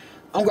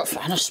 I've got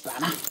a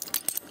spanner.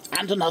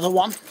 And another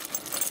one.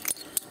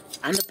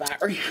 And a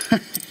battery.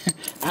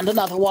 And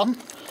another one.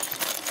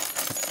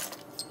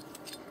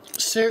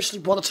 Seriously,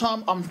 by the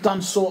time I'm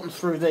done sorting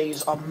through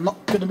these, I'm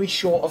not going to be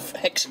short of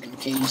hexagon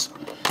keys.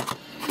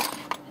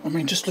 I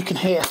mean, just looking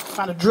here, I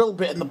found a drill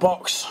bit in the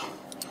box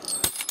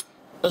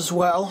as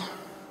well.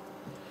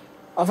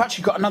 I've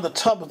actually got another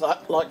tub of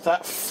that, like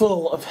that,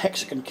 full of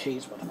hexagon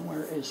keys, but I don't know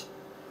where it is.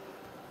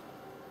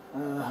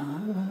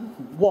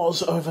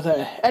 Was over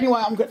there. Anyway,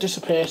 I'm going to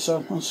disappear,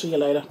 so I'll see you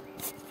later.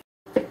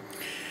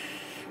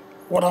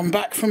 Well, I'm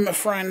back from my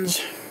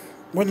friends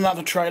with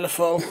another trailer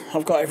full.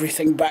 I've got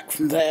everything back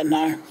from there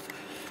now.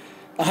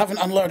 I haven't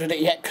unloaded it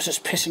yet because it's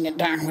pissing it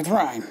down with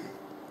rain.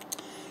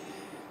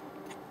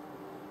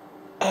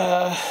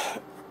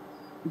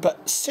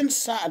 But since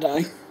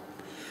Saturday,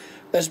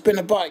 there's been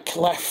a bike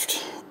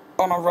left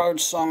on a road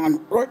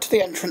sign right to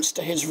the entrance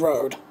to his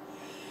road.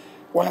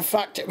 Well, in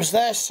fact, it was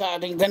there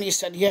Saturday. Then he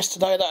said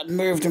yesterday that had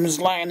moved and was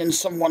laying in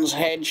someone's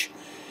hedge.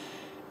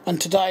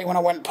 And today, when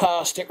I went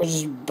past, it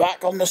was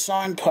back on the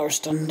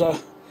signpost. And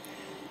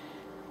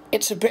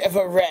it's a bit of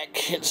a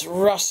wreck. It's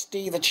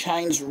rusty. The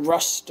chain's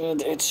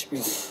rusted.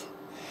 It's...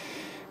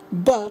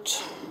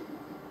 But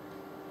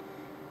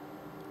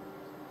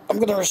I'm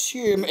going to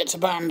assume it's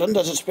abandoned,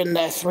 as it's been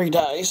there 3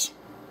 days.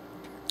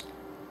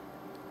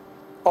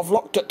 I've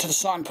locked it to the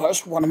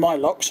signpost, one of my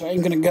locks, so I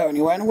ain't going to go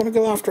anywhere, and I'm going to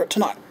go after it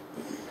tonight.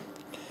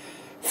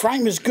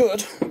 Frame is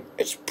good.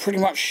 It's pretty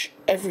much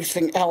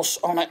everything else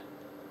on it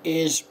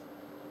is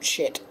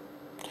shit.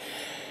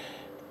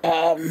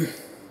 Well,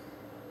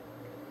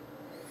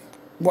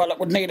 it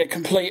would need a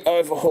complete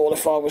overhaul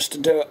if I was to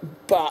do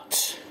it,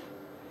 but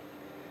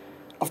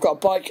I've got a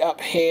bike up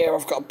here,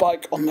 I've got a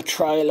bike on the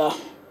trailer,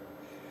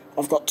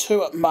 I've got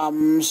 2 at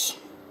Mum's,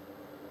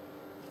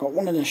 got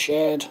 1 in the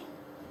shed.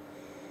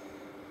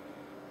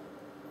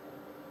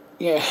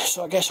 Yeah,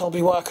 so I guess I'll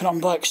be working on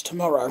bikes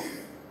tomorrow.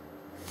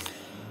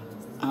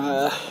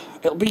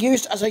 It'll be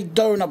used as a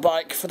donor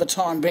bike for the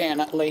time being,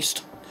 at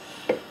least.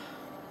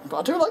 But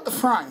I do like the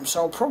frame,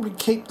 so I'll probably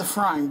keep the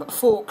frame. But the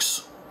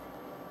forks,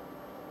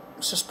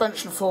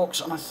 suspension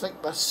forks, and I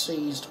think they're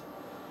seized.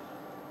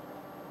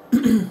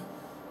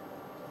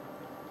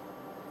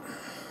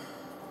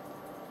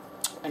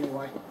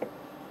 Anyway,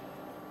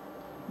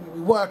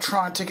 we were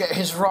trying to get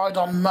his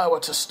ride-on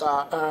mower to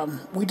start.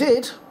 We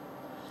did.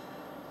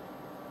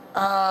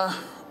 But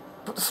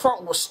the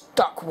throttle was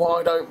stuck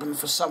wide open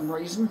for some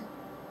reason.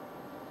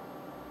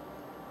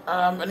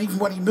 And even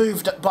when he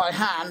moved it by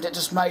hand, it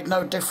just made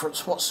no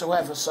difference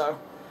whatsoever, so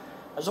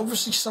there's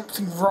obviously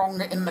something wrong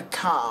in the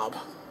carb.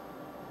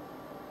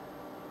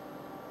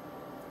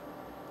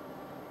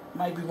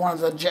 Maybe one of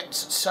the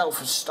jets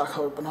itself is stuck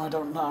open, I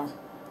don't know.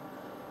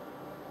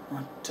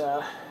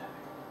 But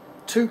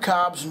 2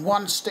 carbs and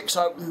one sticks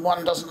open,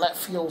 one doesn't let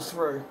fuel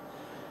through.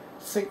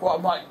 I think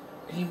what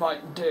he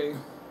might do,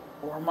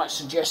 or I might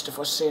suggest if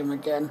I see him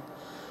again,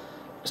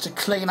 is to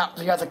clean up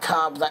the other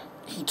carb that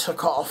he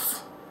took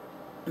off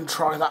and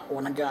try that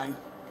one again.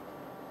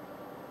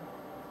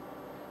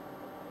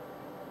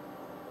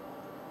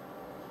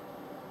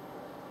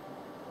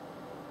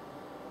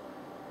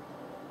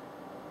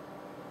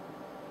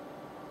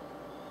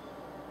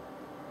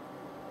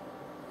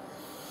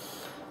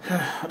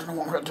 I don't know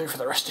what I'm going to do for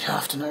the rest of the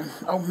afternoon.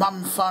 Oh,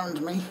 Mum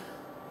phoned me.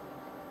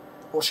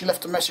 Well, she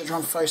left a message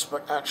on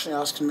Facebook actually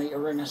asking me to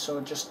ring her, so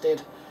I just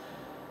did.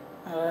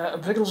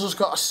 Biggles has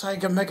got a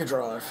Sega Mega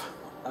Drive.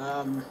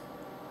 From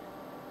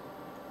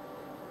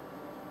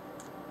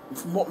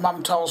what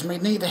Mum tells me,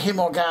 neither him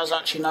or Gaz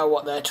actually know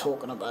what they're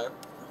talking about.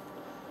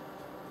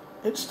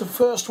 It's the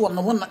first one,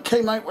 the one that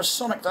came out was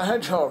Sonic the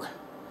Hedgehog.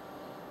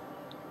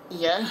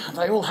 Yeah,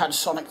 they all had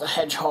Sonic the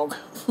Hedgehog.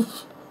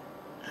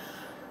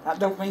 That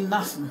don't mean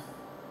nothing.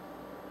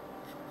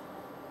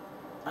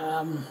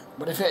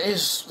 But if it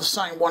is the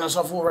same one as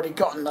I've already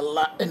got in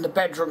the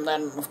bedroom,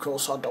 then of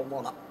course I don't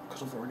want it,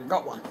 because I've already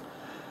got one.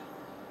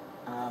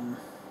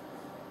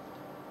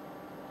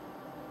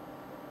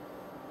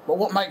 But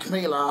what makes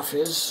me laugh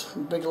is,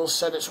 Biggles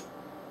said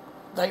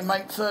they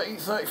make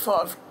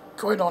 30-35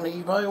 quid on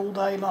eBay all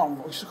day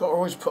long. We've got to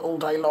always put all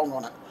day long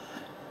on it.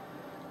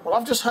 Well,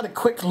 I've just had a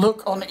quick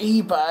look on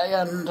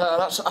eBay, and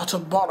that's utter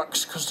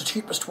bollocks, because the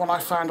cheapest one I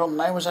found on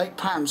there was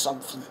 £8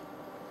 something.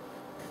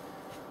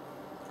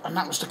 And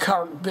that was the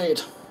current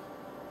bid.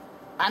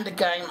 And a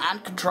game,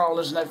 and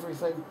controllers and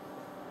everything.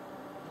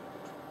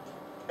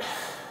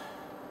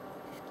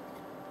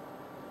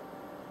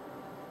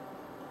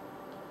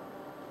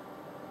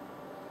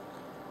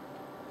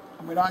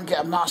 I mean, I can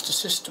get a Master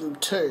System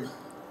 2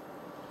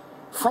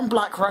 from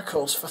Black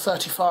Records for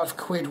 35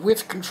 quid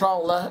with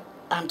controller,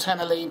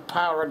 antenna lead,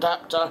 power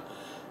adapter,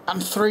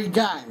 and 3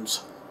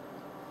 games.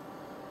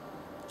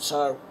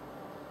 So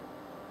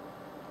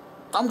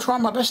I'm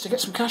trying my best to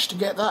get some cash to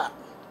get that,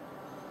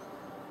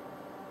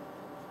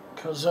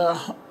 because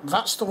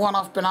that's the one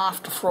I've been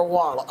after for a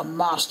while, a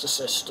Master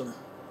System.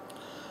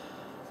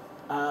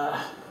 So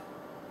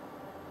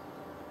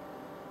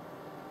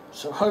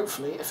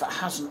hopefully, if it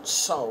hasn't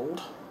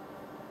sold,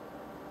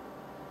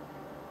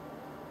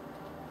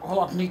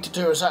 all I'd need to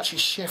do is actually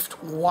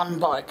shift one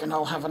bike and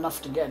I'll have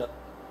enough to get it,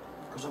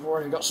 because I've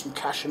already got some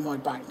cash in my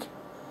bank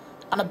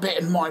and a bit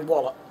in my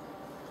wallet.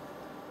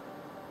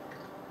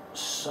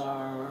 So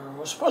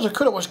I suppose I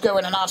could always go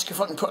in and ask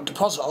if I can put a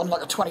deposit on,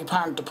 like a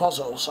 £20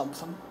 deposit or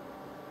something,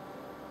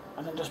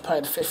 and then just pay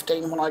the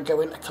 15 when I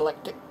go in to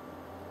collect it,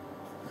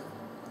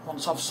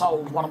 once I've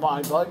sold one of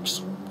my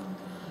bikes.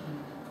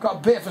 I've got a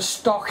bit of a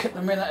stock at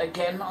the minute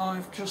again.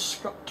 I've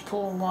just got to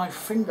pull my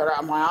finger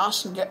out of my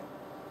arse and get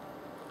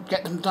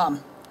them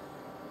done.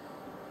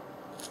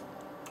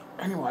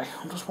 Anyway,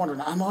 I'm just wondering,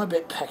 am I a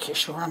bit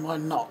peckish or am I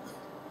not?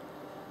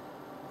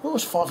 Well, it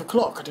was 5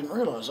 o'clock, I didn't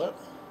realise it.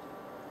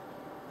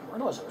 I didn't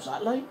realise it was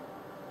that late.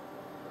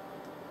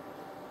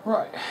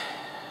 Right.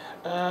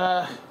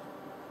 I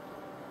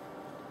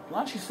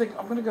actually think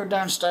I'm going to go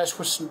downstairs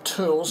with some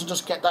tools and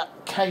just get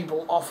that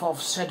cable off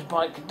of said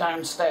bike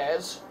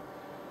downstairs.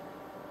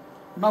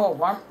 No, I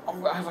won't.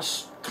 I'm going to have a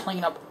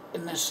clean up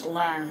in this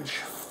lounge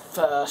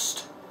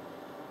first.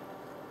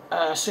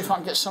 See if I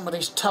can get some of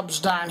these tubs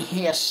down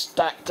here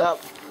stacked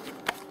up,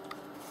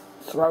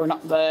 thrown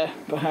up there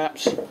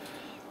perhaps,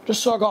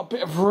 just so I got a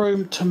bit of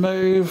room to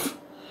move.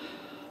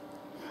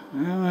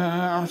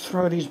 I'll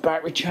throw these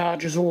battery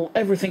chargers,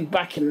 everything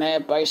back in there,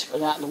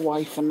 basically out of the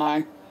way for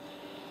now.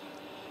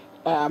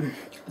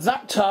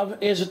 That tub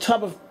is a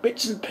tub of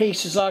bits and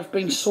pieces I've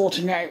been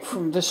sorting out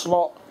from this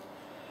lot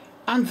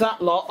and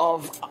that lot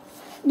of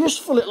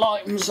useful little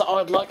items that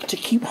I'd like to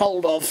keep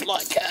hold of,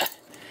 like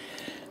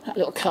that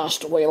little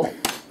caster wheel.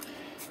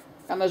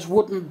 And there's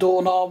wooden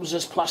doorknobs,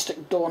 there's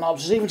plastic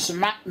doorknobs, there's even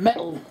some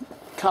metal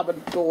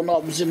cupboard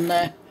doorknobs in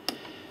there.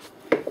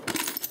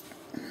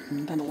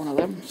 Another one of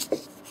them.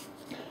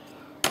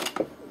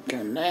 Go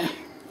in there.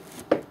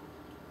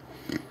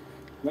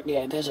 But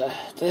yeah, there's a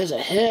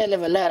hell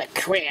of a lot of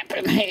crap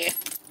in here.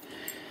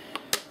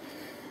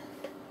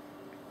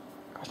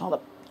 There's another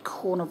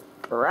corner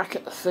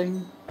bracket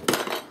thing.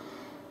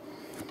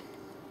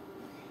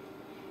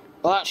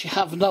 I actually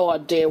have no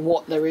idea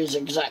what there is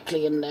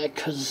exactly in there,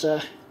 because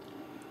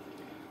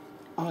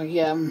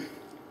I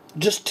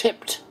just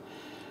tipped.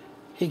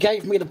 He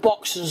gave me the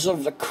boxes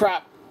of the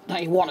crap that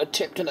he wanted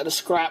tipped into the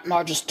scrap, and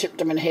I just tipped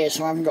them in here,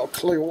 so I haven't got a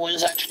clue what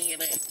is actually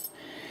in it.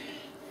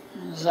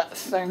 There's that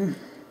thing.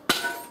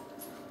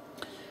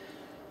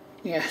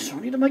 Yeah, so I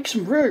need to make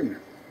some room.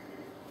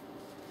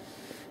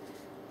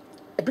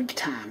 Big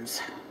times.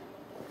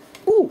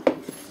 Ooh,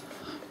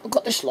 I've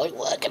got this light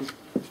working.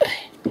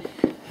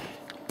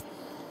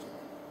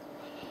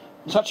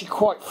 It's actually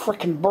quite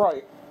frickin'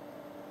 bright.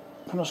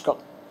 And it's got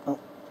a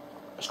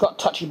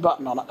touchy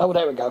button on it. Oh,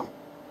 there we go.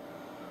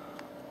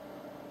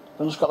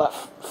 And it's got that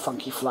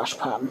funky flash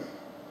pattern.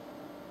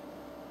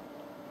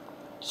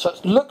 So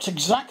it looks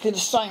exactly the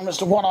same as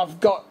the one I've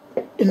got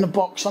in the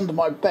box under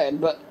my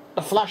bed, but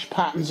the flash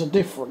patterns are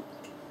different.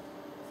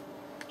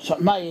 So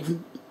it may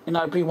even, you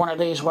know, be one of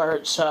these where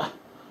it's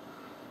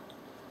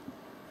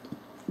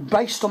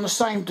based on the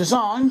same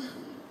design.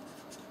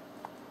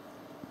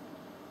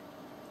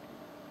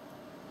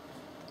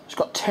 It's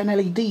got 10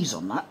 LEDs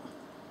on that.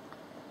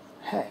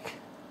 Heck.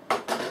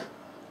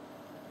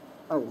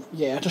 Oh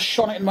yeah, I just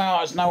shone it in my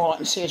eyes. Now all I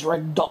can see is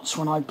red dots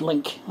when I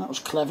blink. That was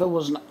clever,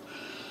 wasn't it?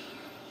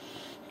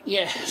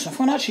 Yeah, so if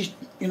I can actually,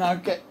 you know,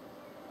 get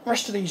the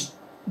rest of these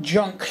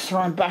junk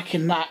thrown back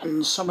in that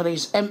and some of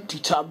these empty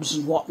tubs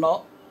and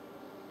whatnot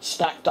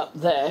stacked up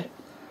there,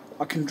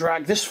 I can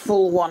drag this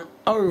full one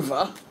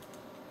over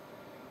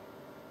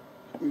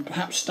and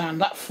perhaps stand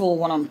that full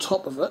one on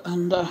top of it,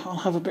 and I'll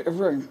have a bit of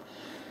room.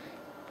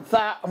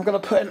 That I'm going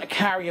to put into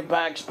carrier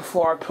bags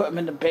before I put them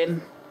in the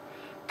bin.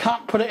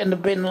 Can't put it in the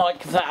bin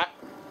like that,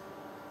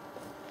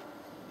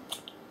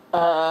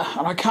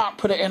 and I can't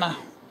put it in a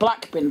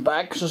black bin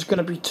bag because it's going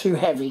to be too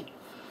heavy.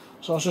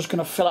 So I was just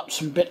going to fill up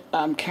some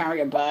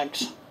carrier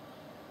bags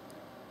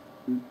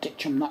and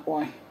ditch them that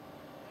way.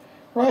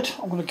 Right,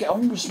 I'm going to get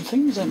on with some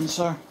things then.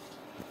 So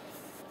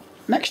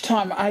next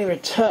time I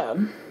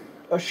return,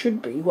 I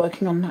should be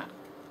working on that.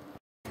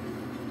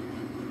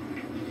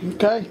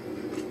 Okay,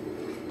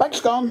 bag's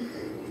gone.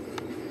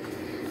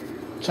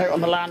 Take it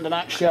on the land, and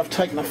actually I've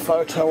taken a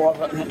photo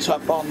of it and it's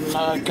up on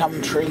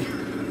Gumtree.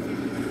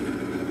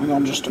 Hang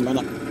on just a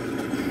minute.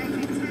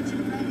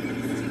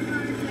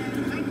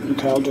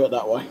 Okay, I'll do it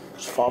that way,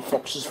 because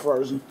Firefox is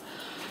frozen.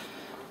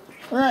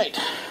 Right.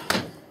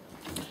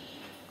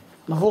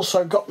 I've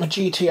also got my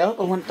GT out.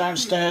 I went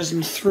downstairs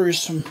and threw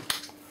some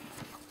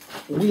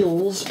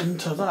wheels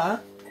into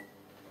that.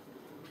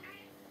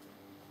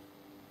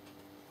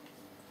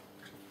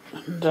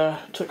 And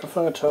took a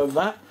photo of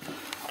that.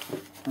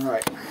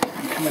 Right,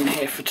 I'm coming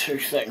here for two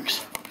things.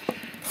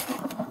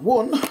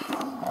 One,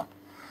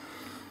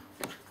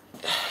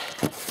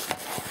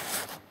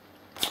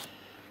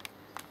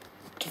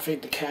 to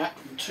feed the cat,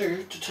 and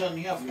two, to turn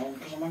the oven on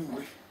because I'm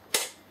hungry.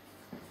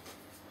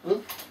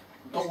 Oop,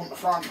 don't want the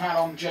frying pan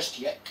on just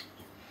yet.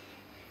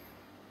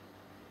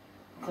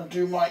 I'm going to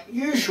do my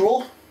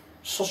usual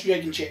sausage,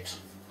 egg and chips.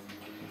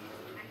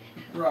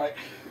 Right.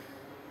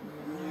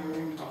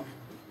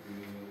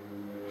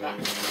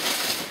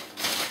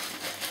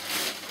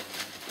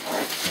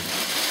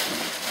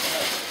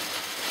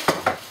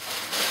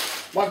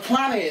 My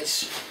plan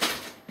is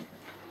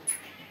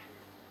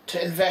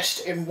to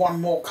invest in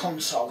one more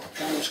console,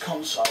 games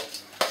console.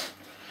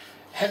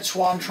 Hence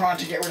why I'm trying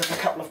to get rid of a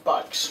couple of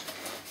bikes.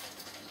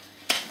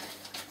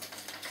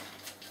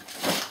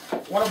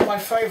 One of my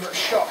favourite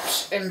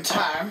shops in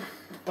town,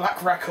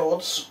 Black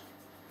Records,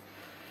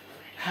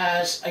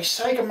 has a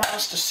Sega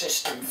Master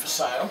System for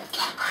sale.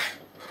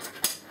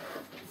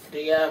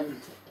 The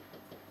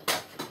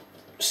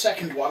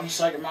second one,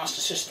 Sega Master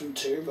System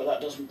 2, but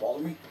that doesn't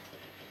bother me.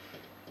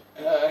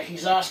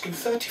 He's asking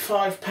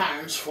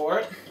 £35 for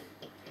it,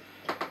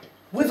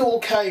 with all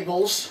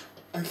cables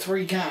and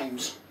 3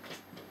 games.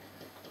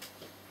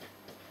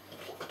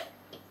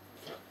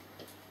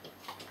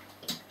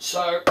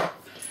 So,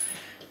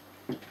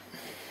 is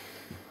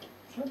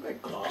there a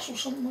big glass or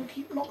something I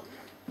keep knocking?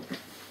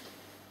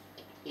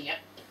 Yep.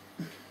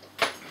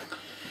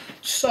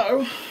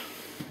 So,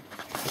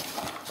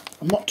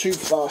 I'm not too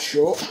far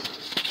short,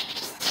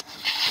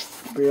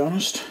 to be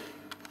honest.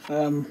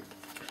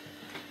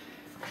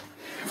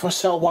 If I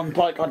sell one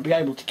bike, I'd be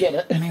able to get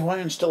it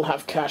anyway and still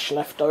have cash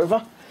left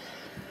over.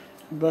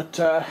 But,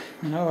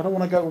 you know, I don't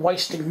want to go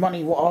wasting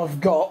money what I've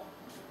got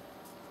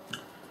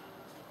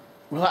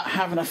without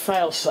having a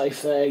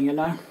fail-safe there, you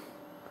know.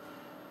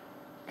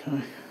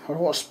 Okay, I don't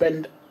want to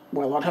spend,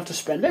 well, I'd have to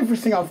spend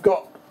everything I've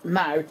got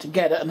now to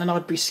get it, and then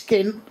I'd be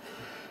skint,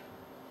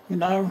 you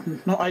know,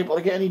 not able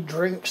to get any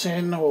drinks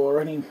in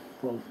or any,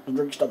 well, the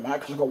drinks don't matter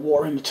because I've got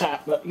water in the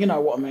tap, but you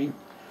know what I mean.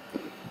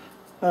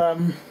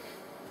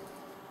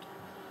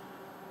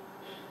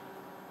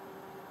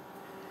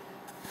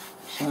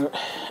 So,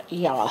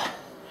 yeah,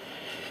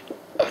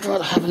 I'd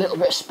rather have a little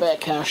bit of spare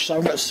cash, so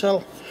I'm going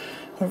to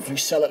hopefully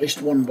sell at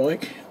least one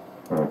bike.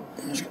 I'm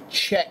just going to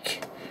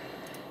check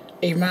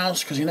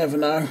emails, because you never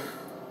know.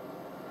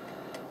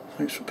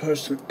 Thanks for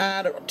posting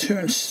ad. I've got 2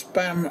 in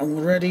spam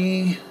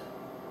already.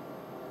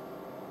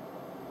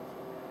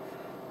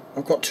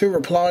 I've got 2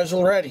 replies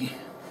already.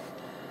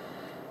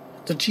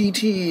 The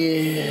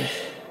GT...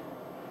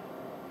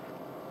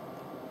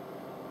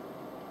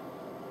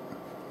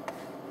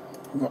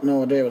 I've got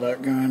no idea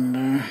without going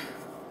there.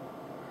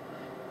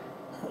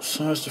 What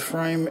size the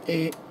frame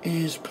it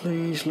is,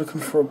 please?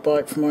 Looking for a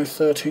bike for my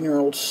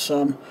 13-year-old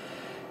son.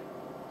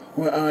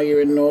 Where are you?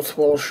 In North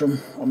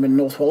Walsham? I'm in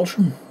North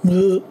Walsham.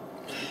 In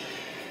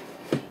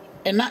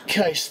that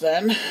case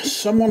then,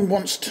 someone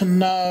wants to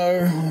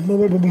know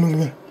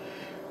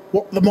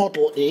what the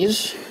model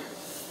is.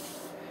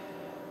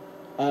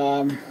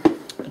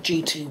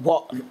 GT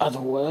what, in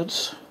other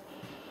words.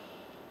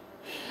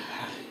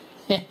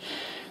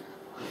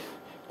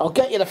 I'll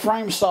get you the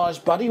frame size,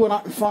 buddy, when I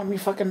can find me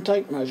fucking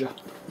tape measure.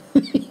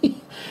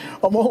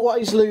 I'm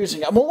always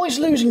losing. I'm always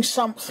losing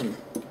something.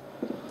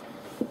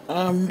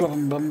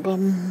 That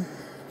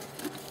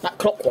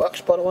clock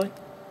works, by the way.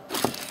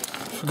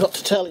 Forgot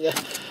to tell you.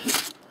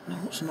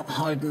 What's not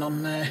hiding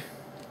on there?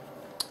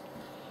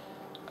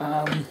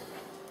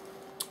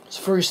 It's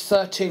for his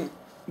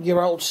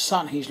 13-year-old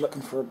son he's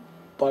looking for a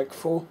bike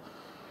for.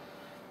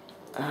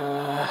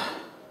 And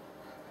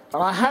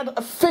I had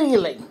a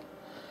feeling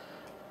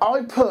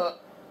I put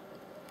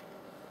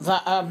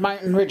that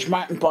Mountain Ridge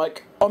mountain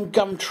bike on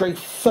Gumtree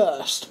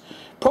first,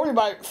 probably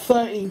about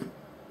 30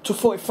 to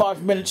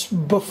 45 minutes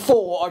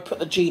before I put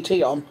the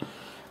GT on,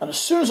 and as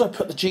soon as I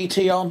put the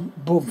GT on,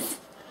 boom,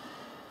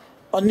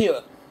 I knew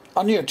it.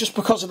 I knew it, just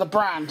because of the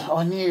brand,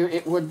 I knew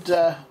it would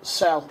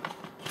sell.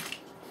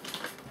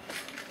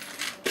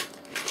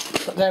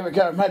 But there we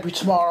go, maybe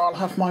tomorrow I'll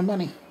have my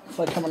money if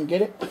they come and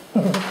get it.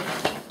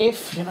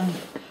 If, you know,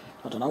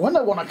 I don't know when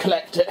they want to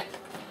collect it.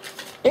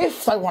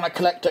 If they want to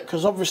collect it,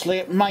 because obviously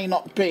it may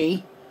not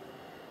be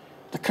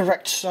the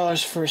correct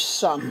size for his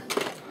son.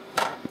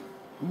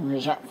 Where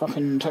is that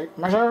fucking tape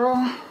measure?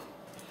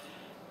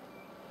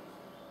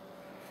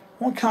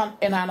 Why can't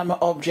inanimate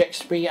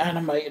objects be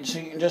animated so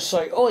you can just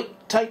say, "Oi,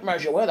 tape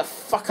measure, where the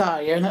fuck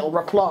are you?" and it'll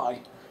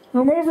reply,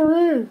 "I'm over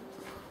here."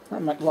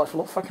 That'd make life a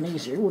lot fucking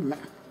easier, wouldn't it?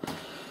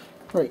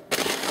 Right,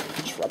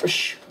 that's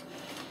rubbish.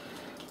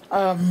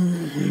 I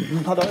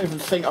don't even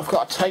think I've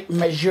got a tape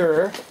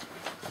measure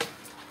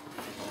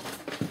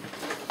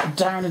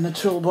down in the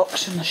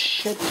toolbox in the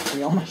shed, to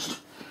be honest.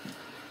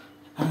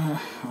 I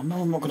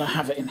know I'm not going to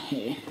have it in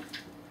here.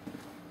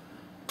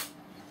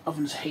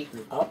 Oven's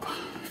heating up.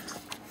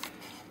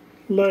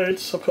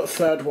 Loads. I put a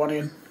third one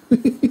in.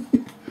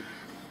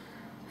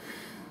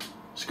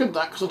 It's good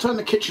that, because I turn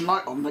the kitchen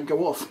light on and they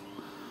go off.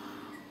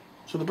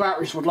 So the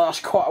batteries would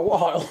last quite a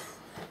while.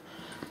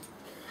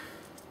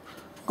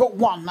 Got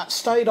one that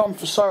stayed on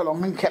for so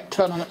long and kept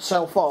turning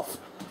itself off.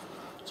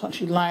 It's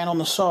actually laying on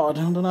the side.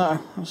 I don't know.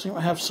 I seem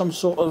to have some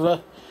sort of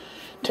a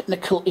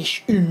technical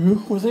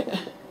issue with it.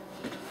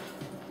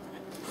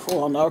 For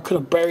all I know, I could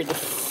have buried the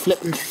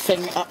flipping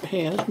thing up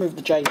here. Let's move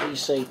the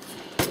JVC.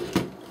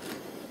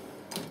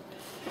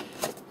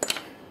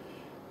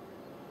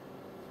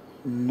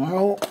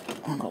 No,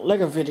 I've got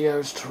Lego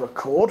videos to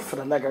record for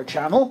the Lego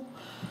channel.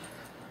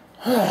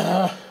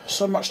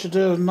 So much to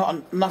do,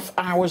 not enough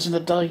hours in a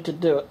day to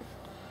do it.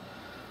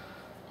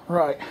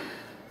 Right.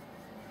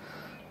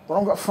 Well,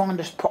 I've got to find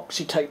this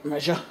epoxy tape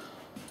measure.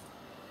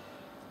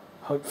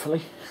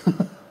 Hopefully.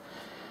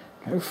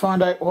 Go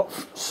find out what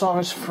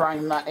size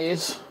frame that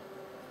is.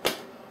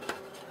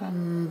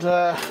 And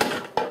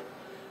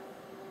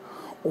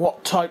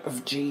what type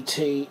of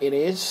GT it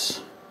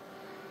is.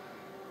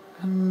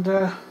 And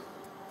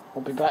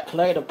I'll be back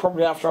later,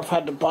 probably after I've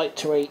had the bite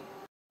to eat.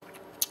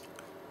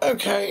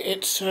 Okay,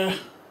 it's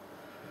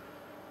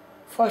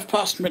 5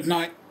 past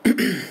midnight.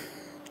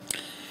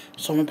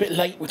 So I'm a bit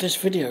late with this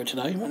video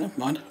today, but never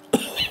mind.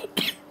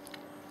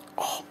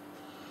 Oh.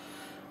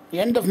 The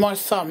end of my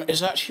thumb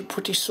is actually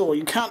pretty sore.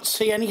 You can't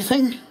see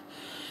anything,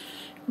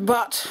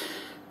 but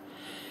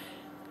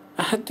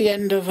I had the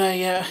end of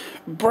a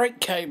brake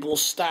cable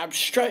stabbed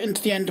straight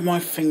into the end of my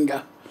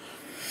finger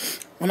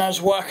when I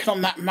was working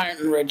on that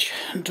Mountain Ridge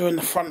and doing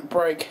the front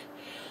brake.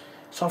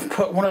 So I've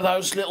put one of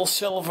those little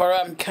silver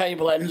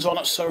cable ends on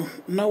it so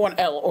no one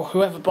else or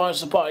whoever buys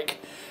the bike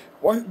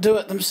won't do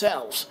it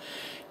themselves,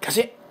 because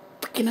it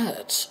freaking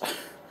hurts.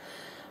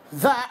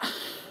 That,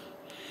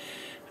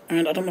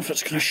 and I don't know if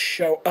it's going to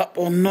show up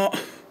or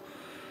not.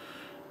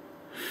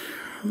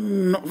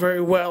 Not very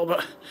well,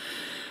 but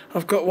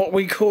I've got what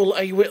we call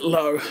a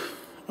whitlow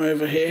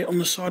over here on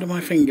the side of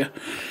my finger.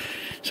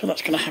 So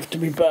that's going to have to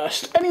be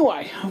burst.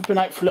 Anyway, I've been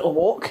out for a little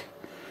walk.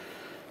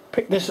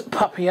 Picked this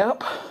puppy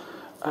up.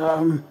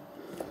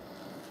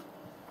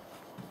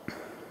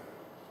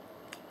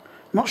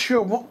 Not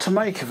sure what to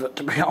make of it,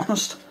 to be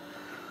honest.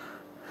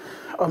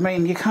 I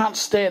mean, you can't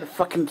steer the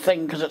fucking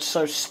thing because it's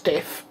so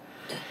stiff.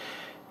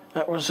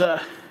 That was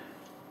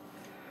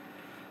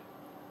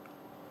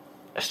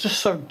it's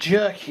just so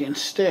jerky and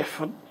stiff.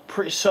 I'm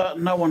pretty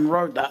certain no one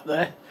rode that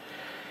there.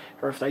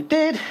 Or if they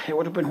did, it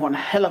would have been one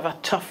hell of a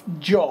tough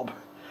job.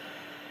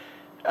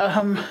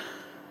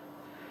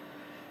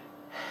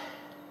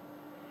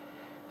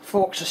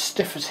 Forks are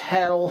stiff as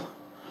hell.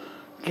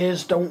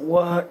 Gears don't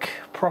work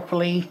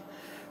properly.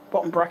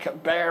 Bottom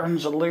bracket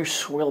bearings are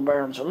loose. Wheel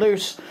bearings are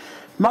loose.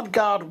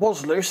 Mudguard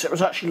was loose. It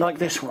was actually like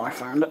this when I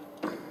found it.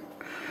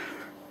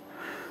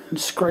 And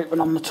scraping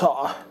on the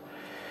top.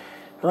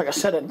 Like I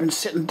said, it had been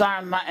sitting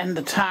down that end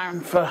of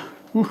town for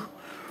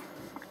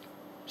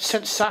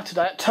since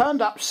Saturday. It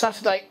turned up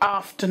Saturday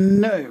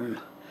afternoon.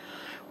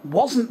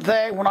 Wasn't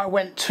there when I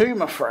went to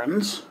my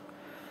friend's,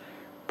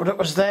 but it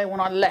was there when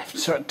I left,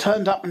 so it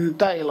turned up in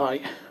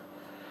daylight.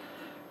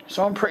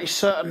 So I'm pretty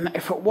certain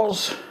if it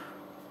was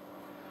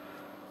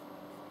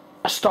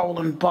a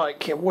stolen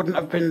bike, it wouldn't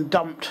have been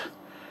dumped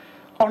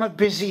on a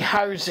busy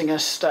housing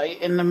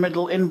estate in the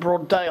middle, in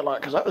broad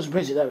daylight, because that was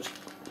busy.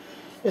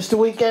 It's the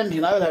weekend,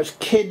 you know, there's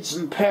kids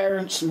and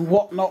parents and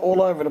whatnot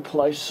all over the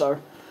place, so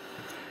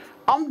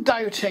I'm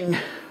doubting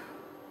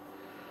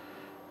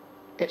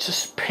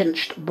it's a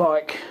pinched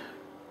bike.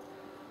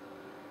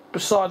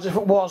 Besides, if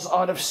it was,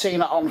 I'd have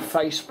seen it on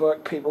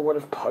Facebook. People would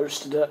have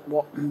posted it,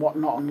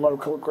 whatnot on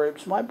local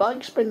groups. My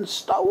bike's been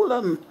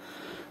stolen.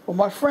 Well,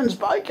 my friend's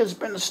bike has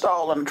been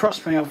stolen.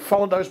 Trust me, I've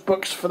followed those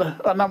books for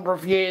a number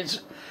of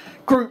years.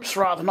 Groups,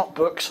 rather, not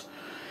books.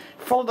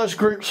 Followed those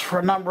groups for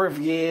a number of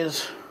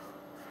years.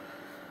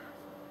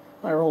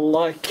 They're all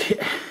like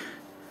it.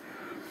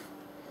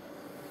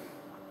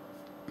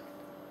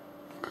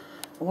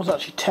 I was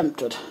actually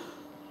tempted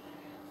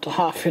to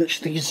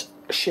half-inch these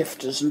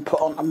shifters and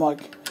put onto my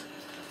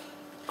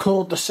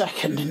Claude II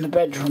in the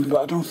bedroom,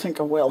 but I don't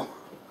think I will.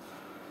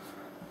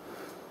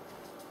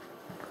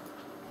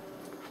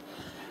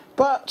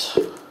 But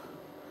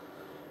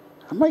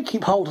I may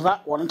keep hold of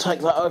that one and take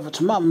that over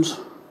to Mum's.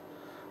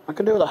 I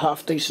could do with a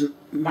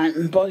half-decent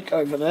mountain bike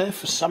over there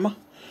for summer.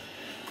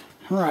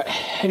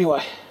 Right,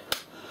 anyway,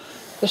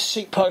 this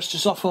seat post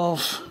is off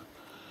of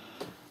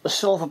the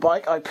silver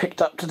bike I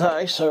picked up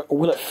today, so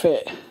will it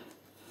fit?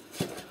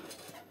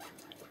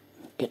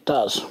 It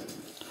does.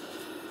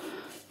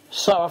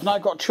 So I've now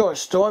got a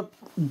choice. Do I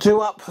do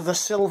up the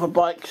silver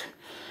bike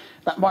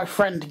that my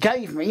friend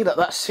gave me,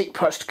 that seat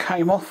post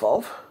came off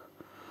of?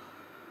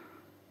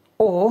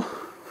 Or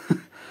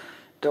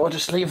do I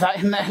just leave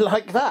that in there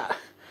like that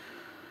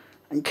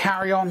and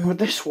carry on with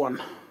this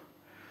one?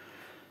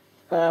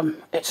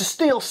 It's a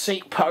steel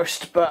seat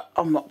post, but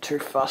I'm not too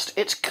fussed.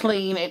 It's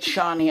clean, it's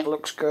shiny, it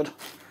looks good.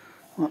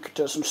 I could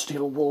do some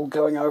steel wool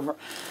going over it.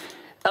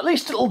 At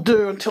least it'll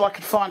do until I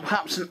can find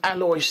perhaps an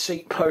alloy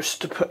seat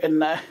post to put in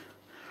there.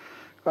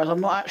 Because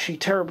I'm not actually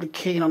terribly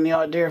keen on the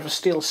idea of a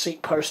steel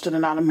seat post in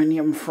an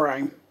aluminium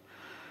frame.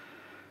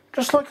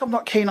 Just like I'm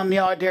not keen on the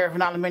idea of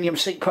an aluminium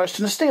seat post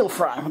in a steel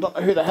frame. I don't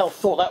know who the hell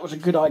thought that was a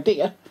good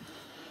idea.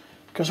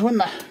 Because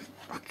when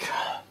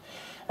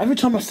every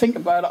time I think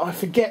about it, I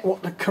forget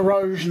what the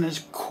corrosion is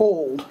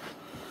called.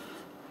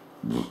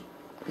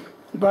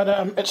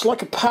 But it's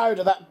like a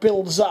powder that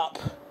builds up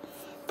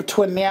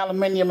between the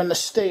aluminium and the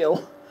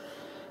steel.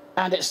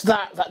 And it's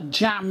that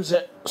jams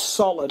it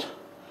solid.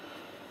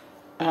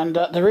 And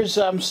there is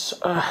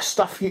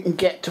stuff you can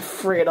get to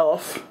free it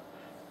off,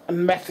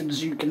 and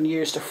methods you can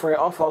use to free it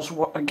off. I was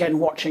again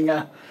watching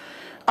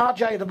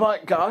RJ the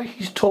Bike Guy.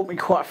 He's taught me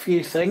quite a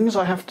few things,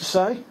 I have to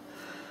say.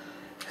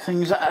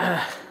 Things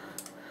that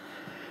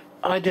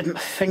I didn't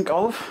think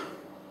of.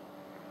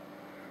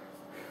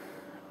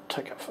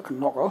 Take that fucking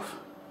knock off.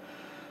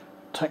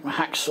 Take my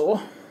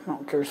hacksaw.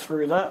 Not go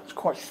through that. It's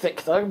quite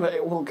thick though, but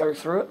it will go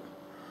through it.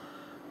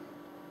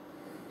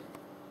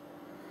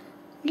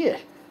 Yeah.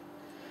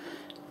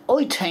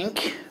 I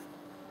think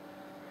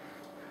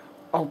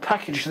I'll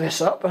package this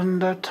up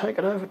and take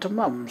it over to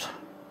Mum's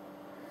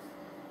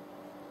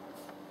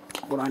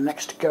when I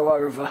next go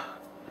over,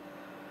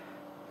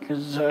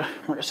 because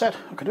like I said,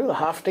 I could do with a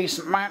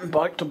half-decent mountain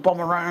bike to bomb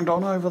around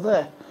on over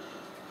there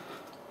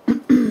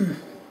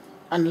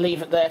and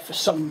leave it there for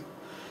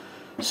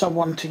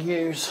someone to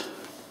use.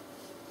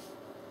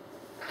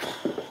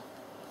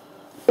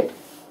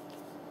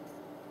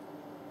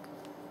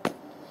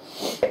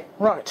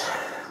 Right,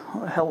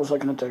 what the hell was I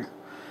going to do?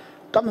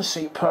 Done the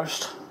seat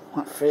post,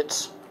 that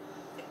fits.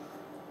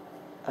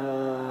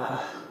 So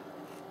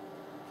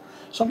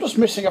I'm just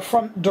missing a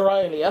front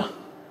derailleur,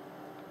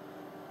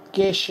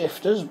 gear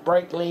shifters,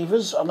 brake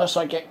levers, unless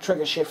I get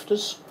trigger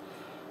shifters,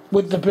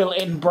 with the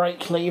built-in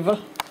brake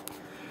lever.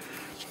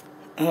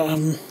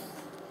 And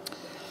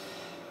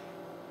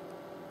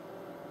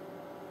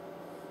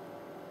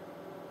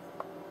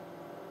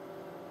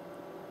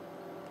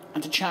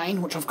a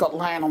chain, which I've got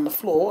laying on the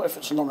floor if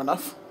it's long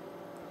enough.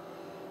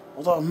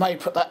 Although I may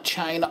put that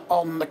chain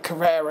on the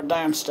Carrera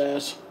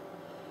downstairs.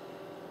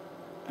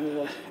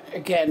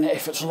 Again,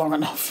 if it's long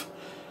enough.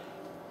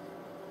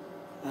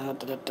 Yeah,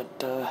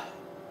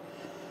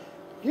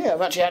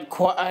 I've actually had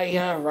quite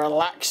a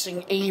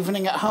relaxing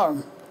evening at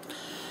home.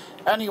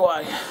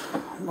 Anyway,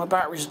 my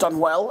battery's done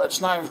well.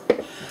 It's now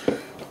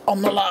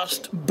on the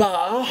last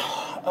bar.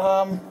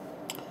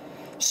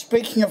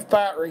 Speaking of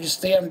batteries,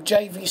 the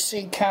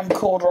JVC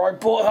camcorder I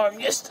bought home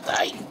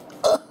yesterday.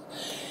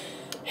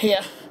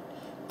 Here,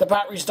 the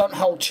batteries don't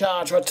hold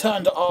charge. I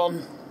turned it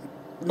on,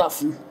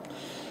 nothing.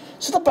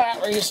 So the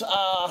batteries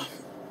are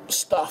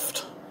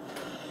stuffed.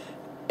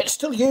 It's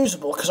still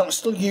usable because I can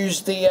still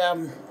use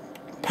the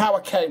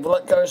power cable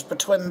that goes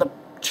between the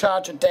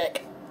charger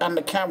deck and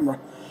the camera.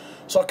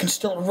 So I can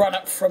still run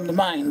it from the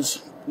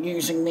mains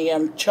using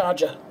the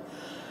charger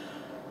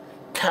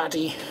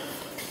caddy.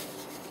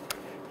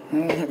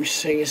 Let me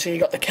see, so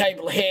you got the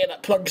cable here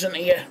that plugs into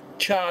your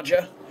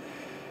charger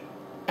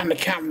and the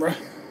camera.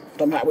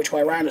 Don't matter which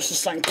way around, it's the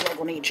same plug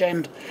on each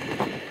end.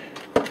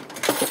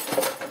 And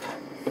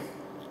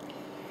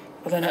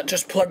then that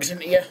just plugs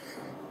into your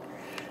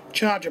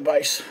charger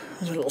base.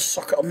 There's a little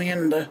socket on the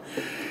end there.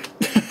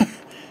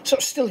 So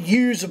it's still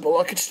usable.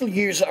 I could still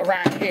use it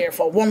around here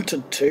if I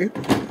wanted to.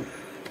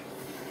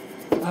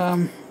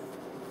 But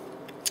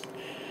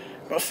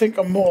I think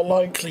I'm more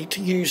likely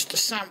to use the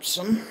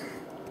Samsung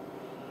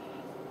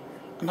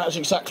And that's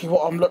exactly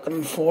what I'm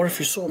looking for if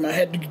you saw my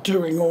head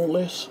doing all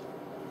this.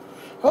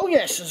 Oh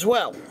yes, as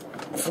well,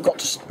 I forgot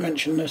to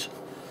mention this.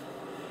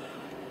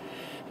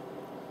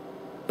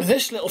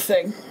 This little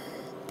thing,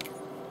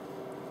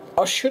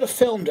 I should have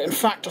filmed it. In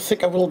fact, I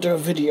think I will do a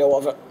video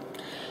of it.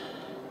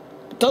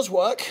 It does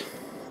work.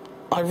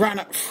 I ran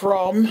it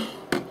from...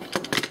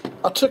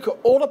 I took it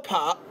all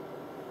apart.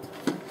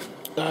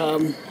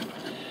 And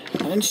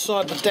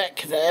inside the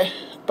deck there,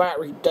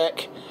 battery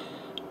deck,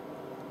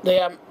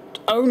 the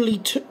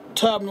only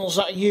terminals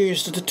that I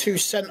used are the 2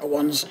 centre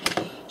ones.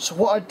 So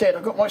what I did,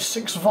 I got my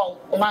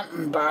 6-volt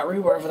lantern battery,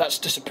 wherever that's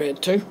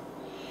disappeared to,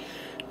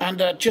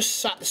 and just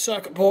sat the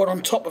circuit board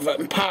on top of it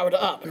and powered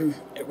it up, and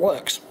it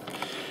works.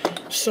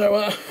 So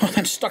I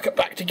then stuck it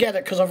back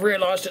together because I've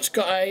realised it's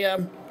got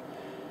a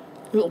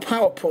little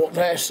power port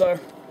there. So,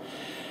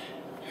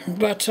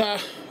 but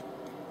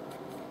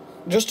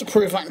just to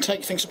prove I can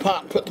take things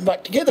apart and put them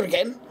back together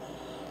again,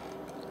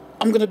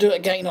 I'm going to do it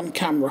again on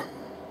camera.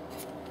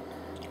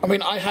 I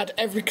mean, I had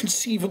every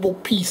conceivable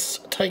piece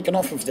taken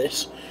off of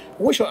this.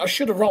 I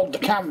should have rolled the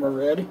camera,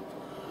 really.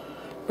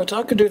 But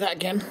I could do that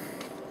again.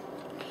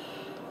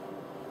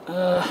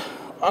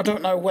 I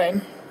don't know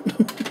when.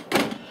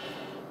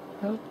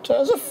 But,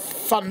 it's a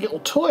fun little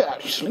toy,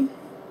 actually.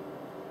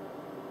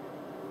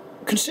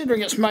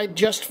 Considering it's made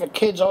just for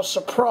kids, I was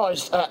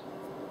surprised at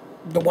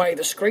the way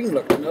the screen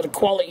looked, and the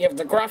quality of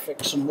the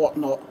graphics and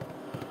whatnot.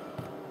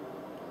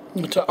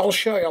 But I'll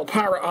show you, I'll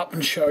power it up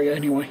and show you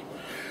anyway.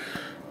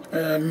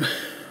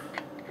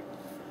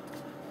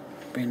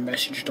 Being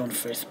messaged on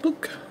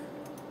Facebook.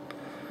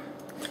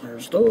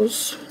 Close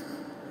those.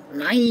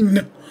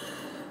 9!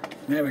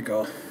 There we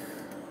go.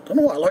 Don't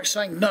know why I like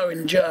saying no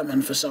in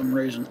German for some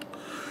reason.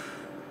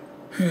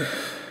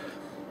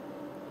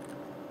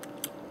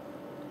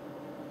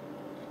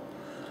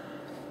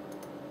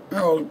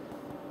 I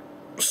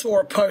saw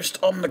a post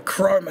on the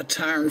Chroma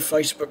Town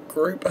Facebook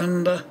group,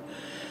 and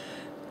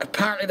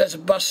apparently there's a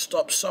bus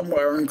stop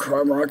somewhere in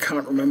Chroma, I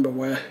can't remember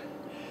where.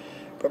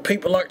 But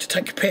people like to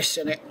take a piss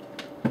in it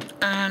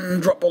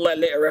and drop all their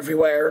litter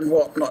everywhere and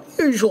whatnot.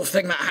 Usual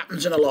thing that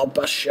happens in a lot of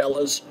bus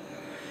shelters.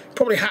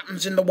 Probably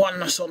happens in the one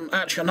that's on...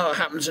 Actually, I know it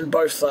happens in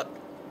both that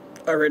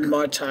are in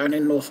my town,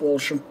 in North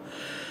Walsham.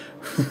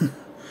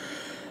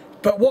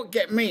 But what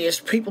get me is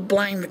people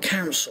blame the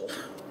council.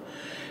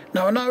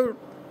 Now, I know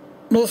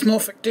North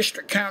Norfolk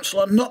District Council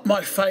are not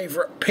my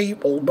favourite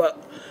people,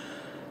 but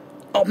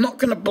I'm not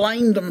going to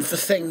blame them for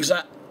things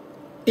that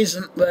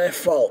isn't their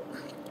fault.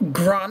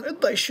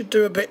 Granted, they should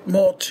do a bit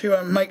more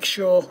to make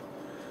sure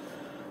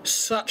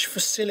such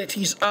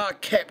facilities are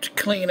kept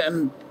clean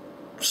and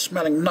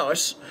smelling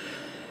nice,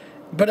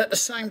 but at the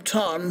same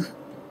time,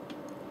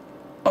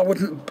 I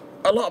wouldn't...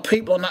 A lot of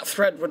people on that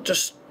thread were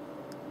just,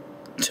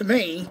 to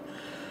me,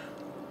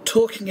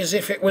 talking as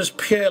if it was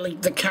purely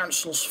the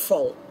council's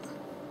fault.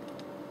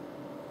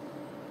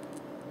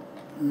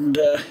 And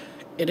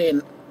it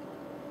ain't.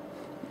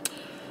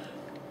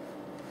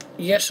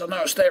 Yes, I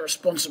know it's their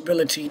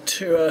responsibility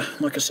to,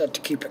 like I said,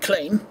 to keep it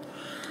clean.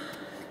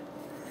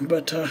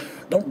 But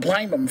don't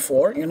blame them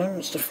for it, you know.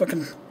 It's the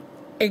fucking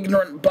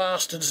ignorant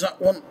bastards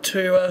that want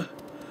to,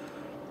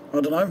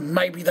 I don't know,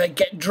 maybe they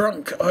get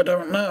drunk, I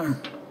don't know.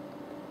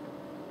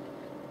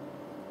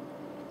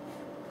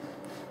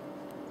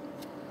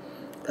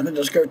 And then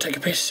just go take a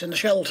piss in the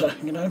shelter,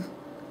 you know.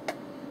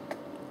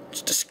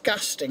 It's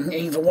disgusting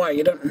either way,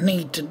 you don't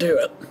need to do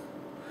it.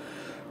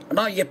 I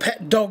know your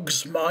pet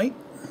dogs might,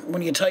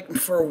 when you take them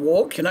for a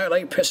walk, you know,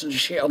 they piss and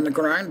shit on the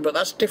ground, but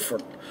that's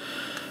different.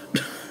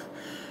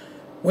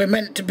 We're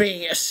meant to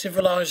be a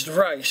civilised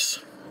race.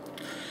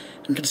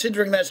 And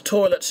considering there's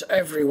toilets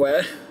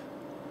everywhere,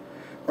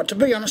 but to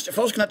be honest, if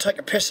I was going to take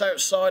a piss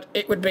outside,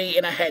 it would be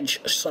in a hedge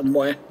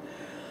somewhere.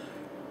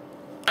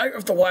 Out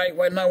of the way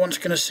where no one's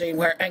going to see,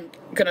 where it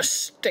ain't going to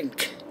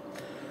stink.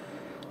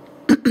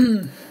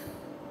 And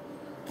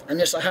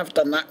yes, I have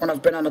done that when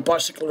I've been on a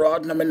bicycle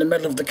ride and I'm in the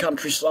middle of the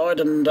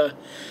countryside and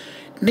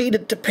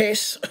needed to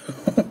piss.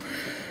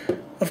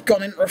 I've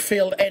gone into a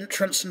field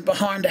entrance and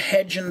behind a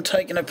hedge and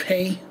taken a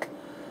pee.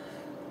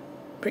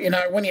 But you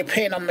know, when you're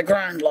peeing on the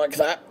ground like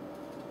that,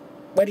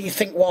 where do you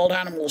think wild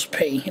animals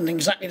pee? In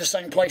exactly the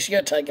same place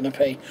you're taking a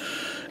pee.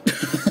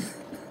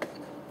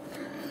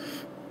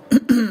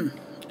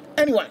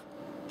 Anyway,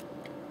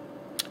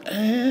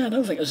 I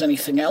don't think there's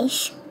anything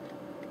else.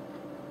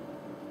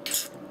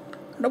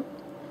 Nope.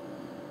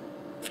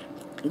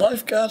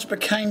 Lifeguards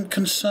became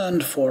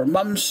concerned for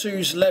Mum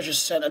Sue's leisure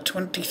centre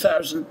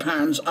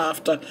 £20,000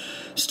 after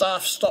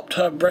staff stopped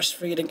her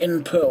breastfeeding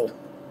in pool.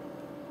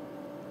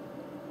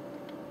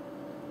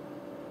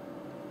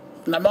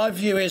 Now my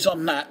view is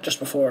on that, just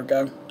before I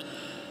go,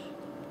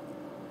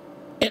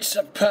 it's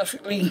a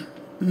perfectly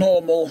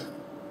normal,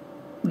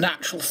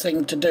 natural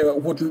thing to do.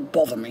 It wouldn't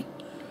bother me.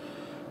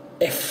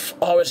 If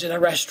I was in a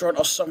restaurant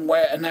or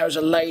somewhere and there was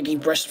a lady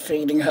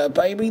breastfeeding her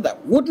baby,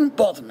 that wouldn't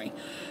bother me.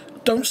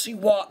 Don't see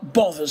what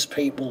bothers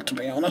people, to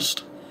be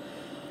honest.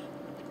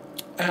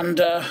 And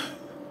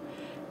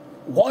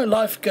why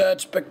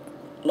lifeguards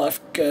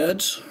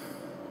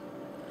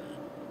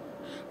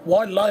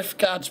Why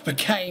lifeguards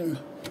became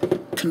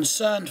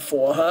concerned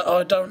for her,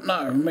 I don't know.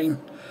 I mean,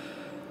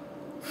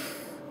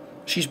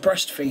 she's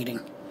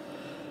breastfeeding.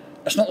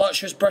 It's not like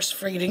she was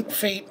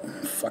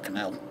fucking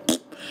hell.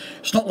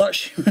 It's not like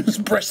she was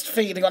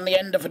breastfeeding on the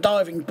end of a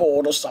diving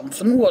board or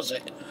something, was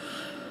it?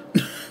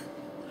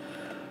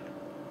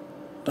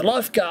 The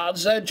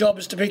lifeguards, their job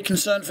is to be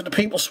concerned for the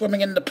people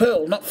swimming in the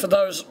pool, not for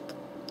those,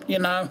 you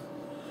know,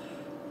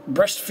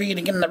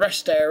 breastfeeding in the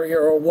rest area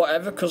or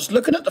whatever, because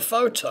looking at the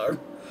photo,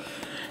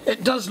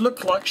 it does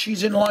look like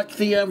she's in like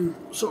the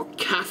sort of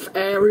calf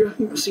area.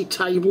 You can see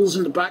tables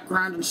in the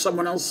background and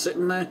someone else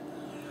sitting there.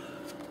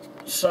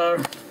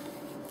 So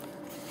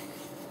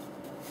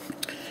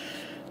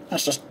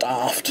that's just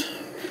daft.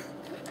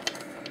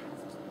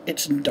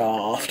 It's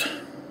daft.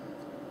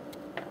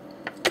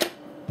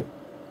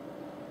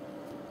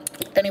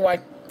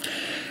 Anyway,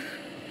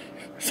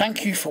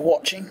 thank you for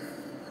watching.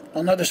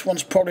 I know this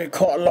one's probably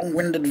quite a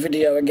long-winded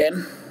video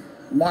again.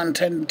 Mine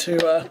tend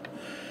to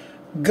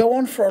go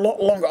on for a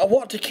lot longer. I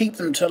want to keep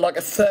them to like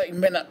a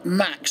 30-minute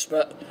max,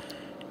 but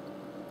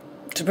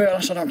to be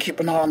honest, I don't keep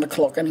an eye on the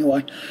clock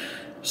anyway.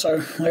 So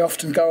they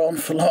often go on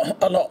for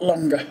a lot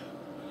longer.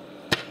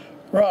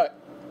 Right,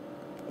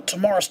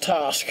 tomorrow's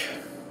task.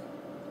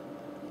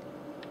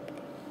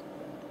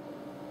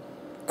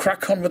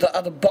 Crack on with the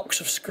other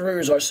box of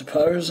screws, I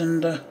suppose,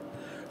 and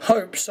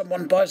hope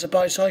someone buys a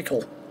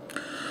bicycle.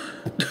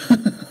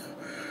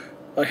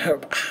 I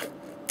hope. Ah,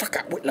 fuck,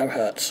 that Whitlow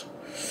hurts.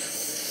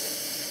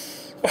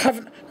 I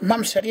haven't.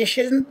 Mum said you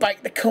shouldn't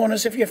bite the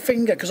corners of your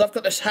finger, because I've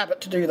got this habit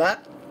to do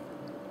that.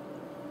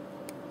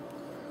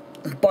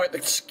 And bite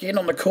the skin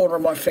on the corner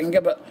of my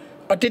finger, but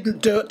I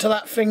didn't do it to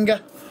that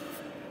finger.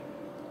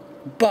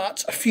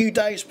 But a few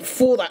days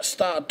before that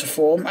started to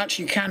form,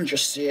 actually you can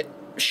just see it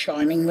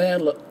shining there,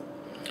 look.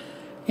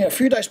 Yeah, a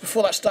few days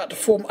before that started to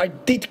form, I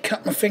did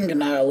cut my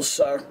fingernails,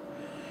 so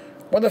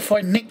whether if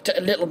I nicked it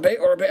a little bit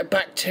or a bit of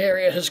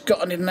bacteria has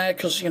gotten in there,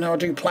 because, you know, I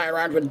do play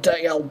around with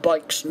dirty old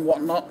bikes and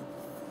whatnot.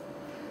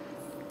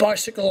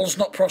 Bicycles,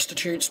 not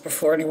prostitutes,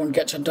 before anyone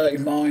gets a dirty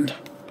mind.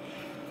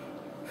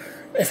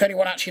 If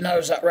anyone actually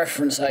knows that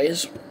reference, that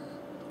is.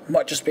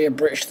 Might just be a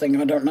British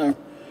thing, I don't know.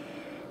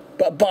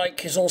 But a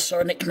bike is also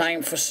a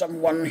nickname for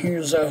someone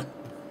who's a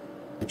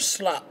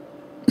slut.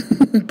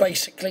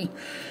 Basically,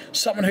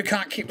 someone who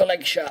can't keep the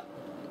legs shut.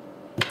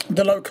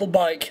 The local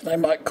bike, they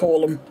might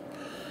call them.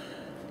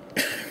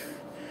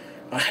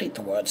 I hate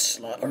the word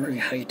slut, I really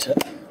hate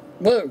it.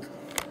 Whoa!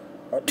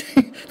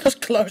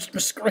 Just closed my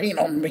screen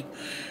on me.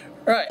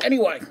 Right,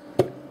 anyway.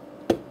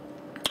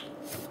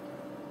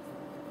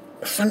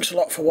 Thanks a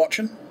lot for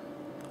watching.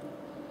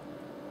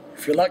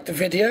 If you liked the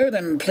video,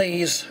 then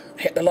please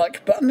hit the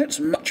like button, it's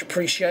much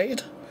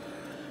appreciated.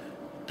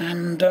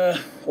 And,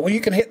 or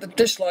you can hit the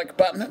dislike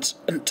button, it's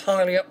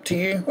entirely up to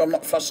you. I'm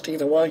not fussed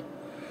either way.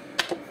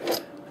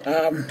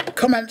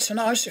 Comments are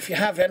nice if you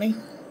have any,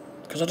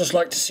 because I just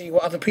like to see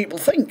what other people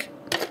think.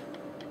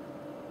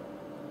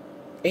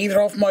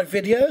 Either of my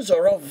videos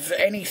or of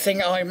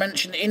anything I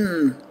mentioned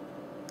in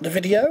the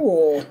video,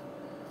 or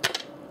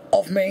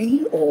of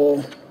me,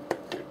 or...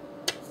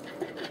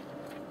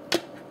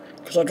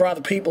 because I'd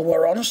rather people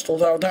were honest,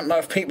 although I don't know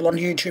if people on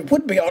YouTube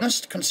would be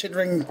honest,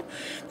 considering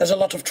there's a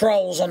lot of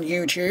trolls on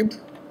YouTube.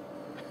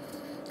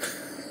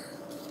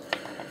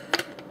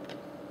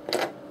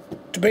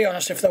 To be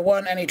honest, if there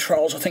weren't any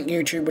trolls, I think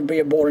YouTube would be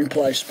a boring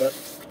place, but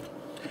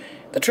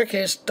the trick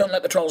is, don't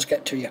let the trolls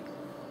get to you.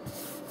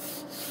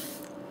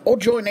 Or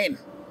join in.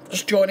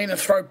 Just join in and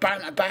throw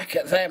banter back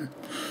at them.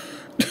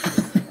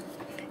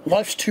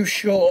 Life's too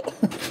short.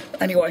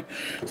 Anyway,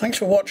 thanks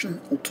for watching.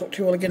 I'll talk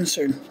to you all again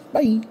soon.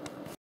 Bye.